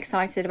really get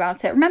excited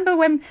about it. Remember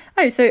when,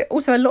 so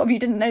also a lot of you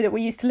didn't know that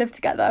we used to live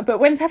together, but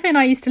when Steffi and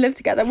I used to live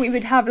together, we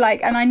would have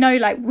like, and I know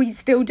like we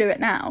still do it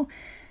now,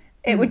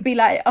 it would be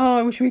like,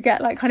 oh, should we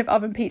get like kind of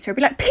oven pizza? It'd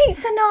be like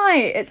pizza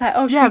night. It's like,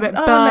 oh, should we,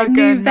 like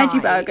new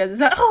veggie burgers.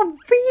 It's like, oh,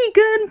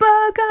 vegan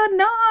burger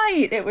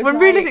night. It was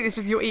realistically it's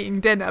just you're eating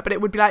dinner, but it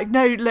would be like,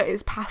 no, look,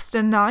 it's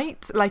pasta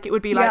night. Like, it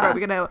would be like, right,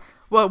 we're gonna,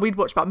 well, we'd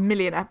watch about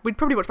we'd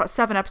probably watch about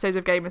 7 episodes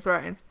of Game of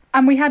Thrones.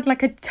 And we had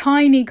like a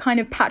tiny kind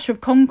of patch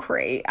of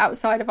concrete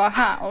outside of our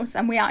house,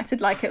 and we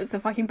acted like it was the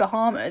fucking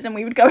Bahamas, and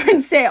we would go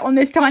and sit on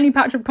this tiny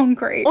patch of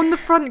concrete on the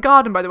front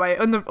garden, by the way,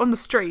 on the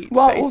streets,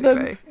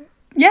 basically.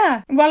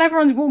 While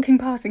everyone's walking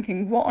past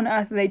thinking, what on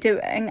earth are they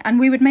doing? And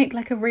we would make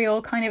like a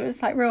real kind of, it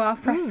was like real al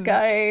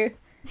fresco.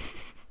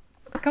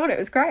 God, it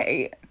was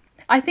great.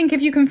 I think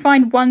if you can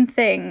find one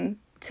thing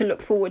to look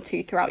forward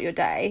to throughout your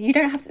day, you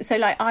don't have to, so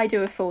like I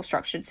do a full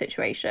structured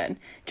situation,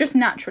 just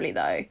naturally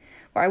though,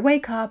 where I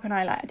wake up and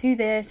I like do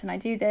this and I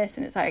do this,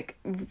 and it's like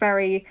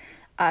very,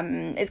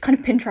 it's kind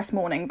of Pinterest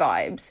morning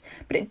vibes,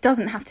 but it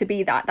doesn't have to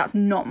be that. That's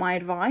not my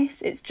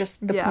advice. It's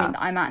just the point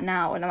that I'm at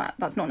now, and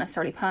that's not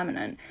necessarily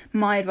permanent.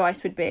 My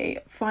advice would be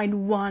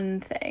find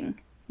one thing,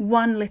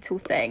 one little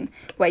thing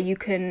where you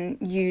can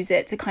use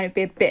it to kind of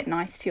be a bit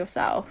nice to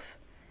yourself.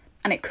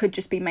 And it could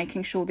just be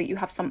making sure that you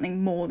have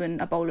something more than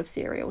a bowl of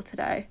cereal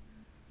today.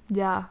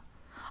 Yeah.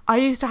 I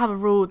used to have a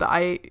rule that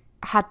I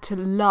had to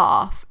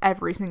laugh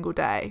every single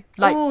day.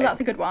 Like, oh, that's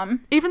a good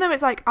one. Even though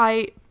it's like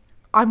I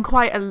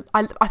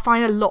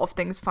find a lot of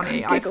things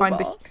funny.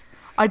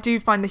 I do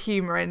find the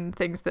humour in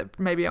things that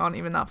maybe aren't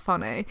even that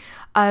funny.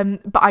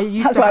 But I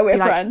used That's to why we're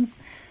like, friends.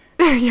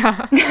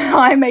 Yeah.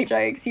 I make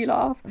jokes, you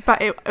laugh.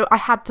 But I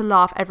had to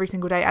laugh every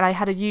single day, and I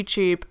had a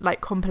YouTube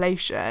like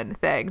compilation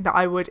thing that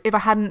I would, if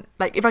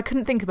I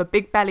couldn't think of a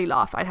big belly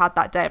laugh I'd had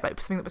that day, like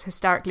something that was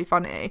hysterically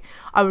funny,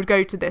 I would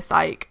go to this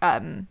like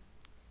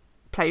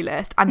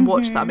playlist and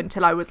watch some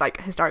until I was like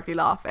hysterically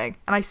laughing.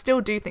 And I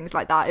still do things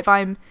like that. If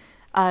I'm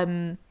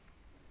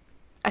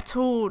at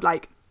all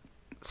like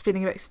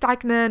feeling a bit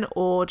stagnant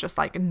or just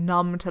like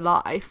numb to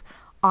life,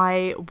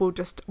 I will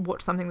just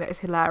watch something that is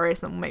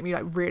hilarious and will make me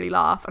like really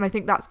laugh. And I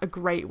think that's a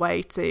great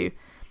way to,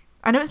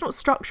 I know it's not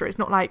structure, it's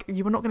not like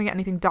you're not going to get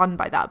anything done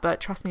by that,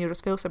 but trust me, you'll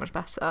just feel so much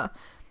better.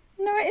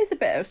 No, it is a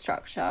bit of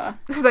structure.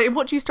 It's like,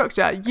 what do you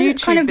structure? YouTube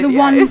it's kind of videos. The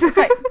one, it's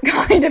like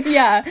kind of,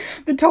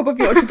 the top of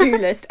your to-do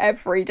list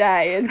every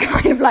day is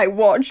kind of like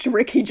watch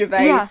Ricky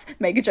Gervais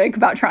make a joke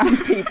about trans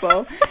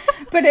people.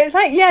 But it's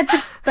like,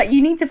 like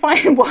you need to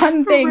find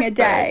one thing a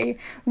day,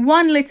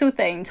 one little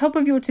thing, top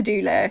of your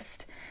to-do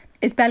list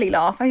is belly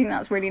laugh. I think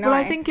that's really nice. Well,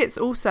 I think it's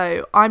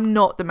also, I'm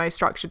not the most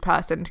structured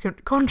person,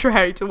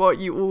 contrary to what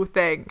you all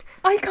think.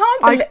 I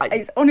can't believe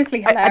it's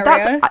honestly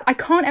hilarious. I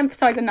can't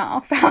emphasise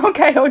enough how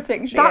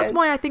chaotic she is. That's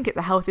why I think it's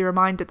a healthy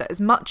reminder that as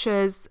much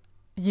as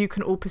you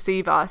can all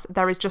perceive us,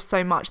 there is just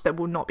so much that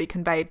will not be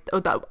conveyed,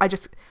 or that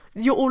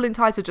you're all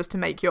entitled just to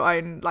make your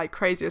own like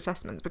crazy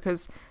assessments,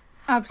 because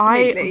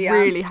absolutely, I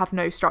really have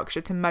no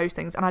structure to most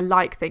things, and I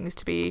like things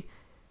to be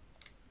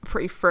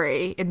pretty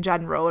free in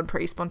general and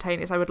pretty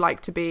spontaneous. I would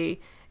like to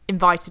be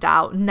invited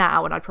out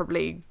now, and I'd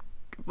probably,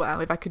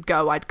 well, if I could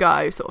go, I'd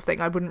go, sort of thing.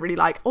 I wouldn't really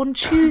like on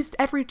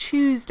every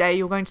Tuesday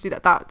you're going to do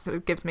that. That sort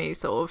of gives me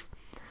sort of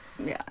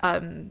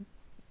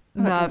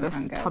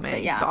nervous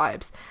tummy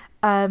vibes.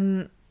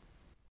 I'm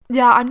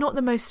not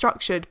the most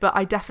structured, but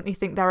I definitely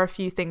think there are a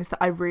few things that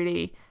I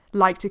really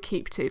like to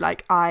keep to.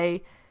 Like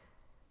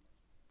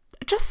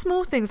just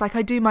small things, like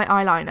I do my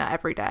eyeliner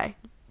every day.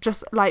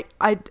 Just like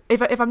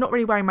if I'm not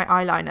really wearing my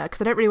eyeliner,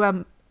 because I don't really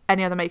wear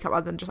any other makeup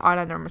other than just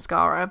eyeliner and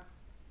mascara,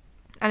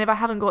 and if I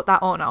haven't got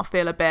that on, I'll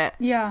feel a bit,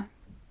 yeah,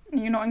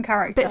 you're not in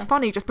character. Bit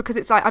funny, just because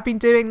it's like I've been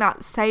doing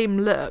that same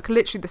look,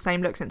 literally the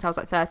same look, since I was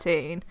like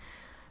 13,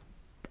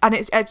 and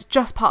it's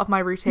just part of my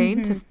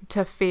routine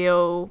to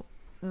feel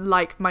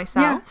like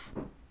myself.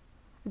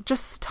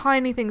 Just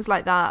tiny things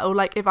like that. Or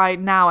like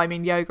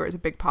yoga is a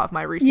big part of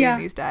my routine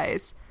these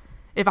days.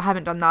 If I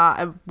haven't done that,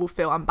 I will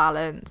feel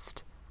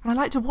unbalanced. And I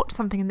like to watch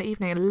something in the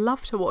evening. I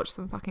love to watch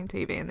some fucking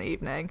TV in the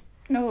evening.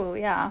 Oh,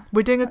 yeah.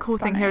 We're doing a cool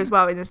thing here as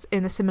well,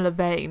 in a similar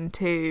vein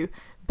to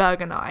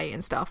Burger Night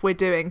and stuff. We're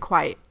doing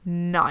quite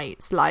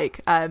nights. Like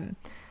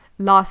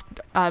last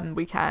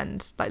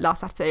weekend, like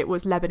last Saturday, it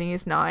was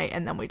Lebanese night,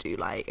 and then we do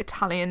like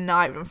Italian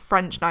night, and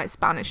French night,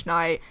 Spanish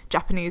night,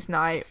 Japanese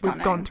night. Stunning.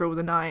 We've gone through all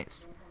the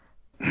nights.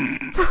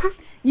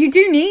 You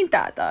do need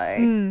that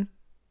though.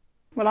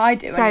 Well, I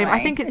do. Same. Anyway.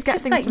 I think it's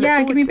just like,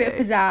 give me a bit of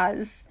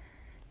pizzazz.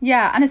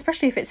 Yeah, and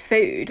especially if it's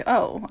food.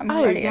 I'm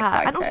really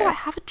excited. And also, like,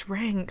 have a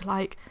drink,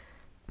 like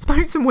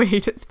smoke some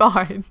weed. It's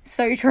fine.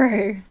 So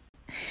true.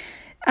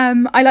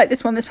 I like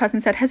this one. This person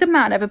said, "Has a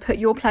man ever put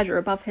your pleasure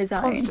above his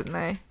own?"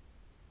 Constantly.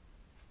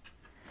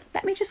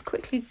 Let me just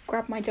quickly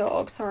grab my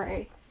dog.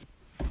 Sorry.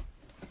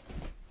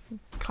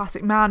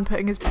 Classic man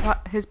putting his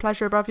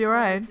pleasure above your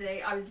own.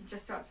 I was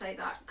just about to say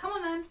that. Come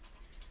on then.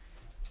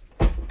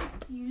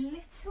 You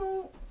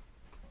little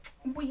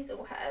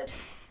weasel head.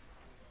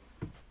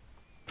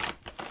 Oh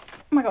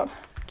my god.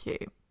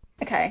 Cute.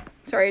 Okay.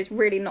 Sorry, it's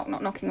really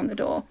knocking on the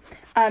door.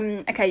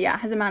 Okay, yeah.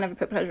 Has a man ever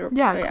put pleasure?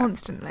 Yeah,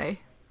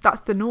 constantly. That's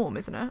the norm,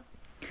 isn't it?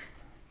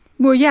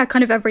 Well, yeah,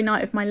 kind of every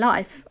night of my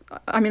life.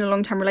 I'm in a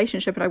long-term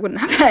relationship, and I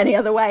wouldn't have it any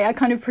other way. I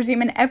kind of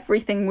presume in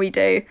everything we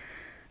do,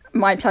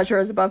 my pleasure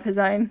is above his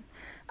own.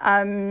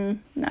 No,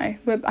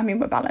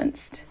 we're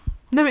balanced.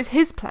 No, it's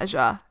his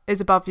pleasure is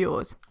above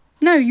yours.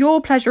 No, your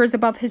pleasure is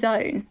above his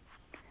own.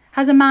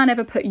 Has a man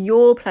ever put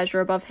your pleasure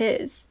above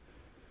his?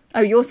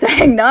 Oh, you're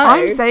saying no.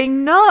 I'm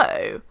saying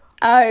no.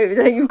 Oh,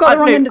 so you've got the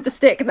wrong end of the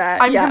stick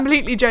there. I'm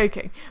completely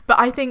joking. But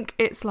I think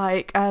it's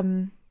like,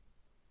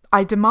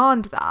 I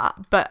demand that,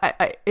 but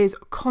it is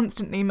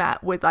constantly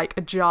met with like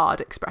a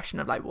jarred expression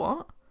of like,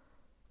 what?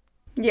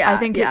 Yeah, I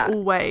think it's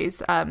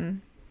always...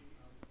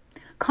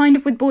 kind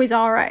of with boys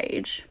our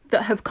age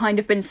that have kind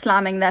of been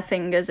slamming their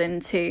fingers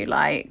into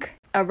like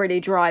a really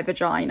dry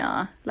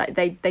vagina, like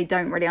they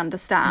don't really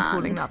understand. I'm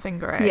calling that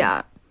fingering.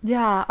 Yeah,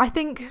 I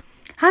think...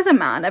 Has a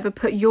man ever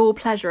put your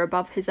pleasure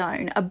above his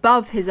own? I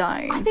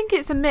think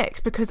it's a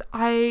mix, because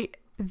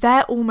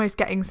they're almost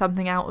getting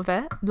something out of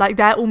it. Like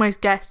they're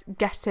almost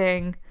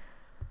getting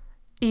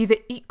either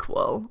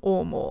equal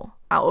or more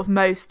out of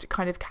most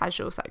kind of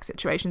casual sex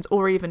situations,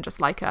 or even just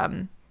like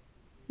a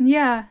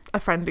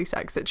friendly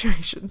sex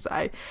situation,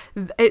 say.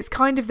 It's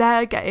kind of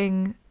they're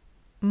getting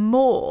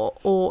more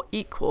or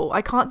equal.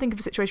 I can't think of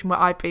a situation where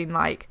I've been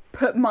like,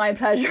 put my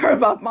pleasure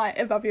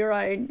above your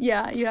own.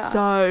 Yeah.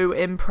 So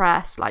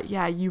impressed, like,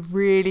 yeah, you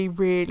really,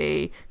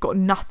 really got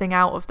nothing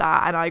out of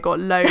that, and I got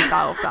loads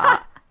out of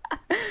that.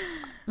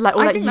 Like,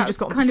 or like you just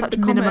got such a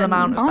minimal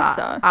amount of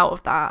that out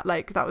of that.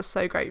 Like, that was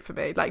so great for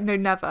me. Like, no,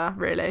 never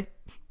really.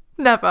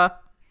 Never.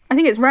 I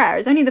think it's rare.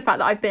 It's only the fact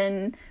that I've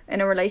been in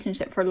a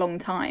relationship for a long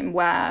time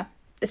where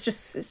it's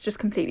just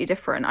completely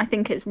different. I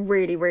think it's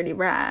really, really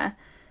rare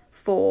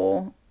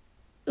for,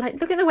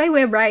 like, look at the way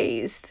we're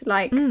raised.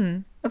 Like,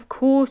 of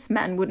course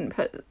men wouldn't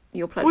put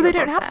your pleasure above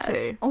theirs. Well, they don't have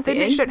to. They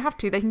literally don't have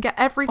to. They can get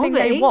everything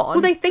they want.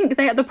 Well, they think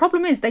the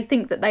problem is they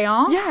think that they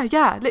are.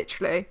 Yeah,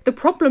 literally. The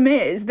problem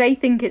is they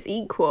think it's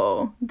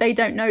equal. They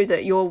don't know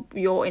that you're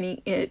in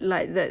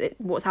like that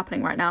what's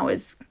happening right now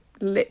is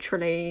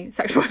literally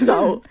sexual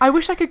assault. I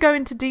wish I could go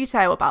into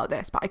detail about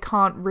this, but I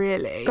can't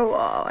really. Go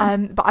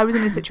on. But I was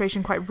in a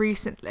situation quite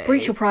recently.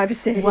 Breach your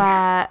privacy.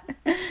 Where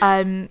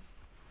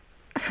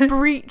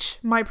breach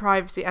my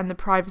privacy and the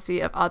privacy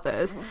of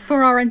others.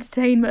 For our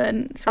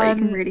entertainment. Sorry, you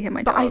can really hear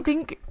my dog. But I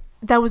think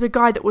there was a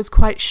guy that was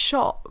quite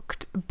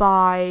shocked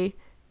by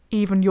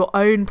even your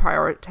own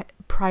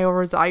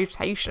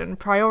privatization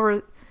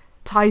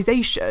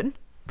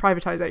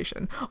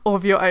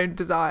of your own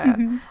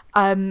desire.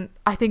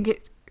 I think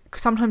it's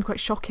sometimes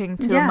quite shocking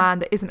to a man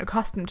that isn't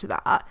accustomed to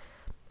that,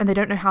 and they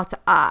don't know how to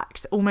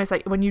act. Almost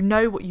like when you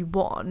know what you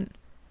want,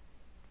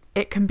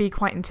 it can be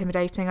quite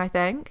intimidating, I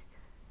think,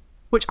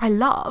 which I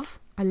love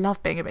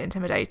being a bit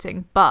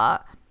intimidating,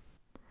 but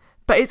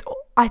it's,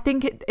 I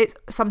think it's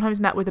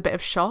sometimes met with a bit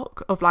of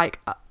shock of like,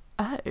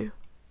 oh.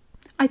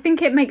 I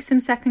think it makes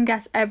them second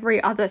guess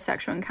every other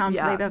sexual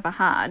encounter they've ever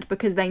had,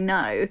 because they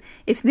know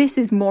if this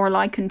is more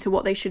likened to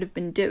what they should have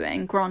been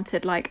doing,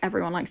 granted, like,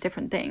 everyone likes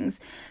different things,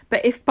 but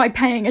if by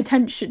paying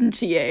attention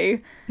to you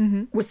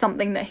was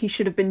something that he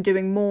should have been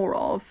doing more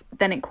of,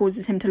 then it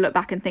causes him to look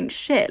back and think,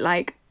 shit,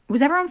 like,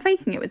 was everyone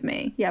faking it with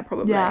me? Yeah,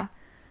 probably. Yeah.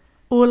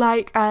 Or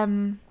like, I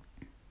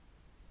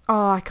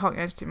can't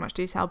go into too much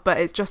detail, but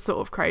it's just sort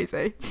of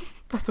crazy.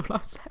 That's all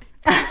I'll say.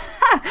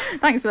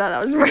 Thanks for that.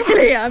 That was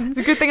really it's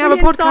a good thing I have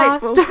a podcast.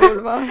 For all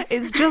of us.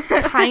 It's just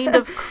kind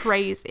of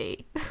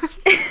crazy.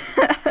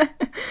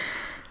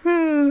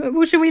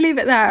 Well, should we leave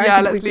it there? Yeah,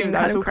 I think let's leave it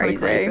there. It's all kind of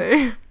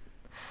crazy.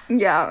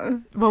 Yeah.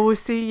 Well, we'll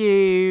see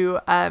you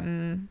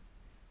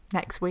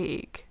next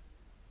week.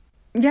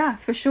 Yeah,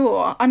 for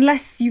sure.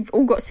 Unless you've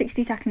all got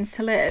 60 seconds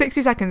to live.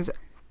 60 seconds.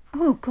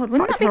 Oh, God,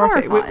 wouldn't that be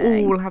horrific.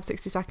 horrifying? We all have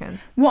 60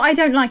 seconds. What I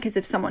don't like is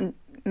if someone...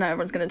 No,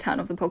 everyone's going to turn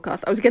off the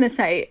podcast. I was going to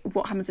say,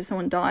 what happens if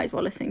someone dies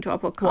while listening to our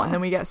podcast? What, and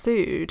then we get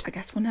sued? I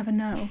guess we'll never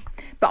know.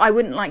 But I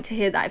wouldn't like to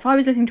hear that. If I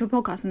was listening to a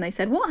podcast and they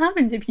said, what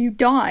happens if you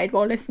died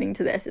while listening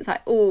to this? It's like,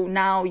 oh,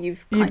 now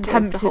you've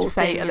tempted the whole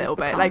fate thing a little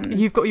bit. become Like,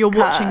 you're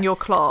watching your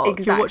clock.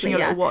 Exactly, you're watching your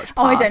little watch past.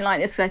 Oh, I don't like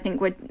this because I think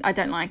I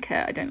don't like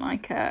it. I don't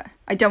like it.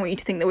 I don't want you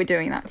to think that we're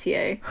doing that to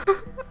you.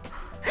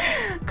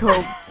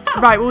 Cool.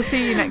 Right, we'll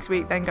see you next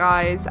week then,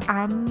 guys.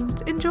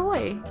 And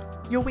enjoy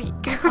your week.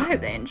 I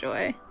hope they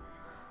enjoy.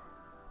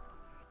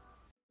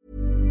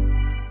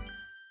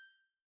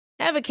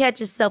 Ever catch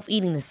yourself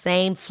eating the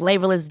same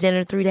flavorless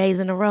dinner 3 days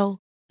in a row?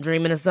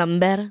 Dreaming of something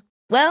better?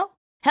 Well,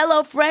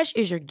 HelloFresh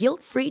is your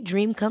guilt-free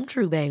dream come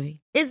true, baby.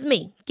 It's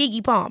me,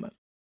 Keke Palmer.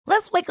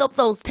 Let's wake up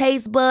those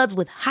taste buds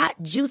with hot,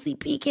 juicy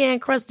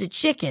pecan-crusted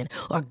chicken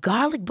or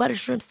garlic butter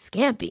shrimp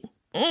scampi.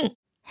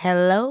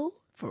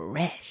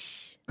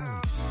 HelloFresh.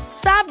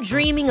 Stop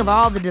dreaming of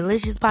all the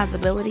delicious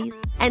possibilities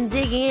and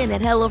dig in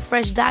at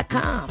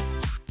HelloFresh.com.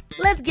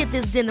 Let's get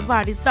this dinner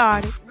party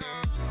started.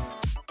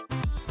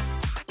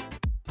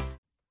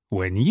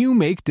 When you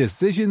make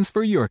decisions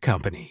for your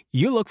company,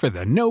 you look for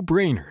the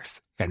no-brainers.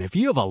 And if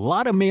you have a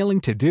lot of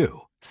mailing to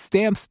do,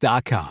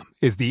 Stamps.com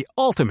is the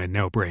ultimate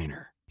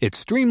no-brainer. It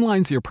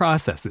streamlines your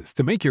processes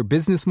to make your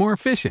business more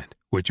efficient,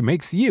 which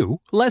makes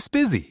you less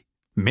busy.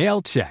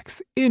 Mail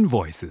checks,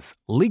 invoices,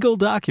 legal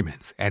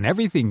documents, and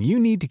everything you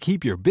need to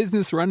keep your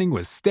business running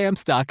with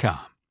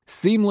Stamps.com.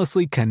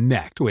 Seamlessly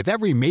connect with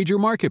every major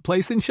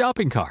marketplace and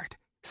shopping cart.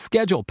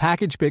 Schedule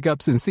package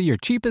pickups and see your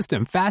cheapest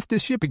and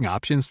fastest shipping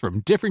options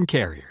from different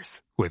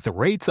carriers. With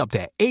rates up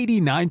to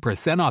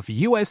 89% off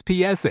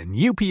USPS and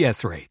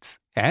UPS rates.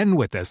 And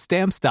with the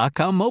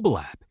Stamps.com mobile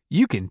app,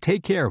 you can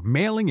take care of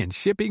mailing and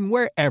shipping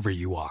wherever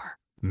you are.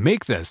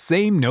 Make the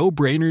same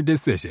no-brainer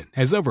decision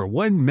as over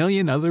 1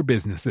 million other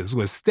businesses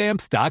with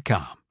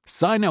Stamps.com.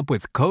 Sign up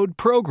with code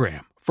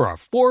PROGRAM for a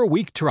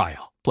 4-week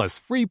trial, plus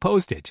free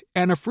postage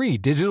and a free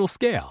digital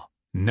scale.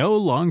 No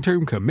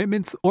long-term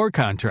commitments or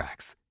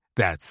contracts.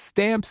 That's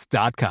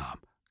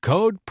Stamps.com.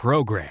 Code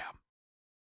PROGRAM.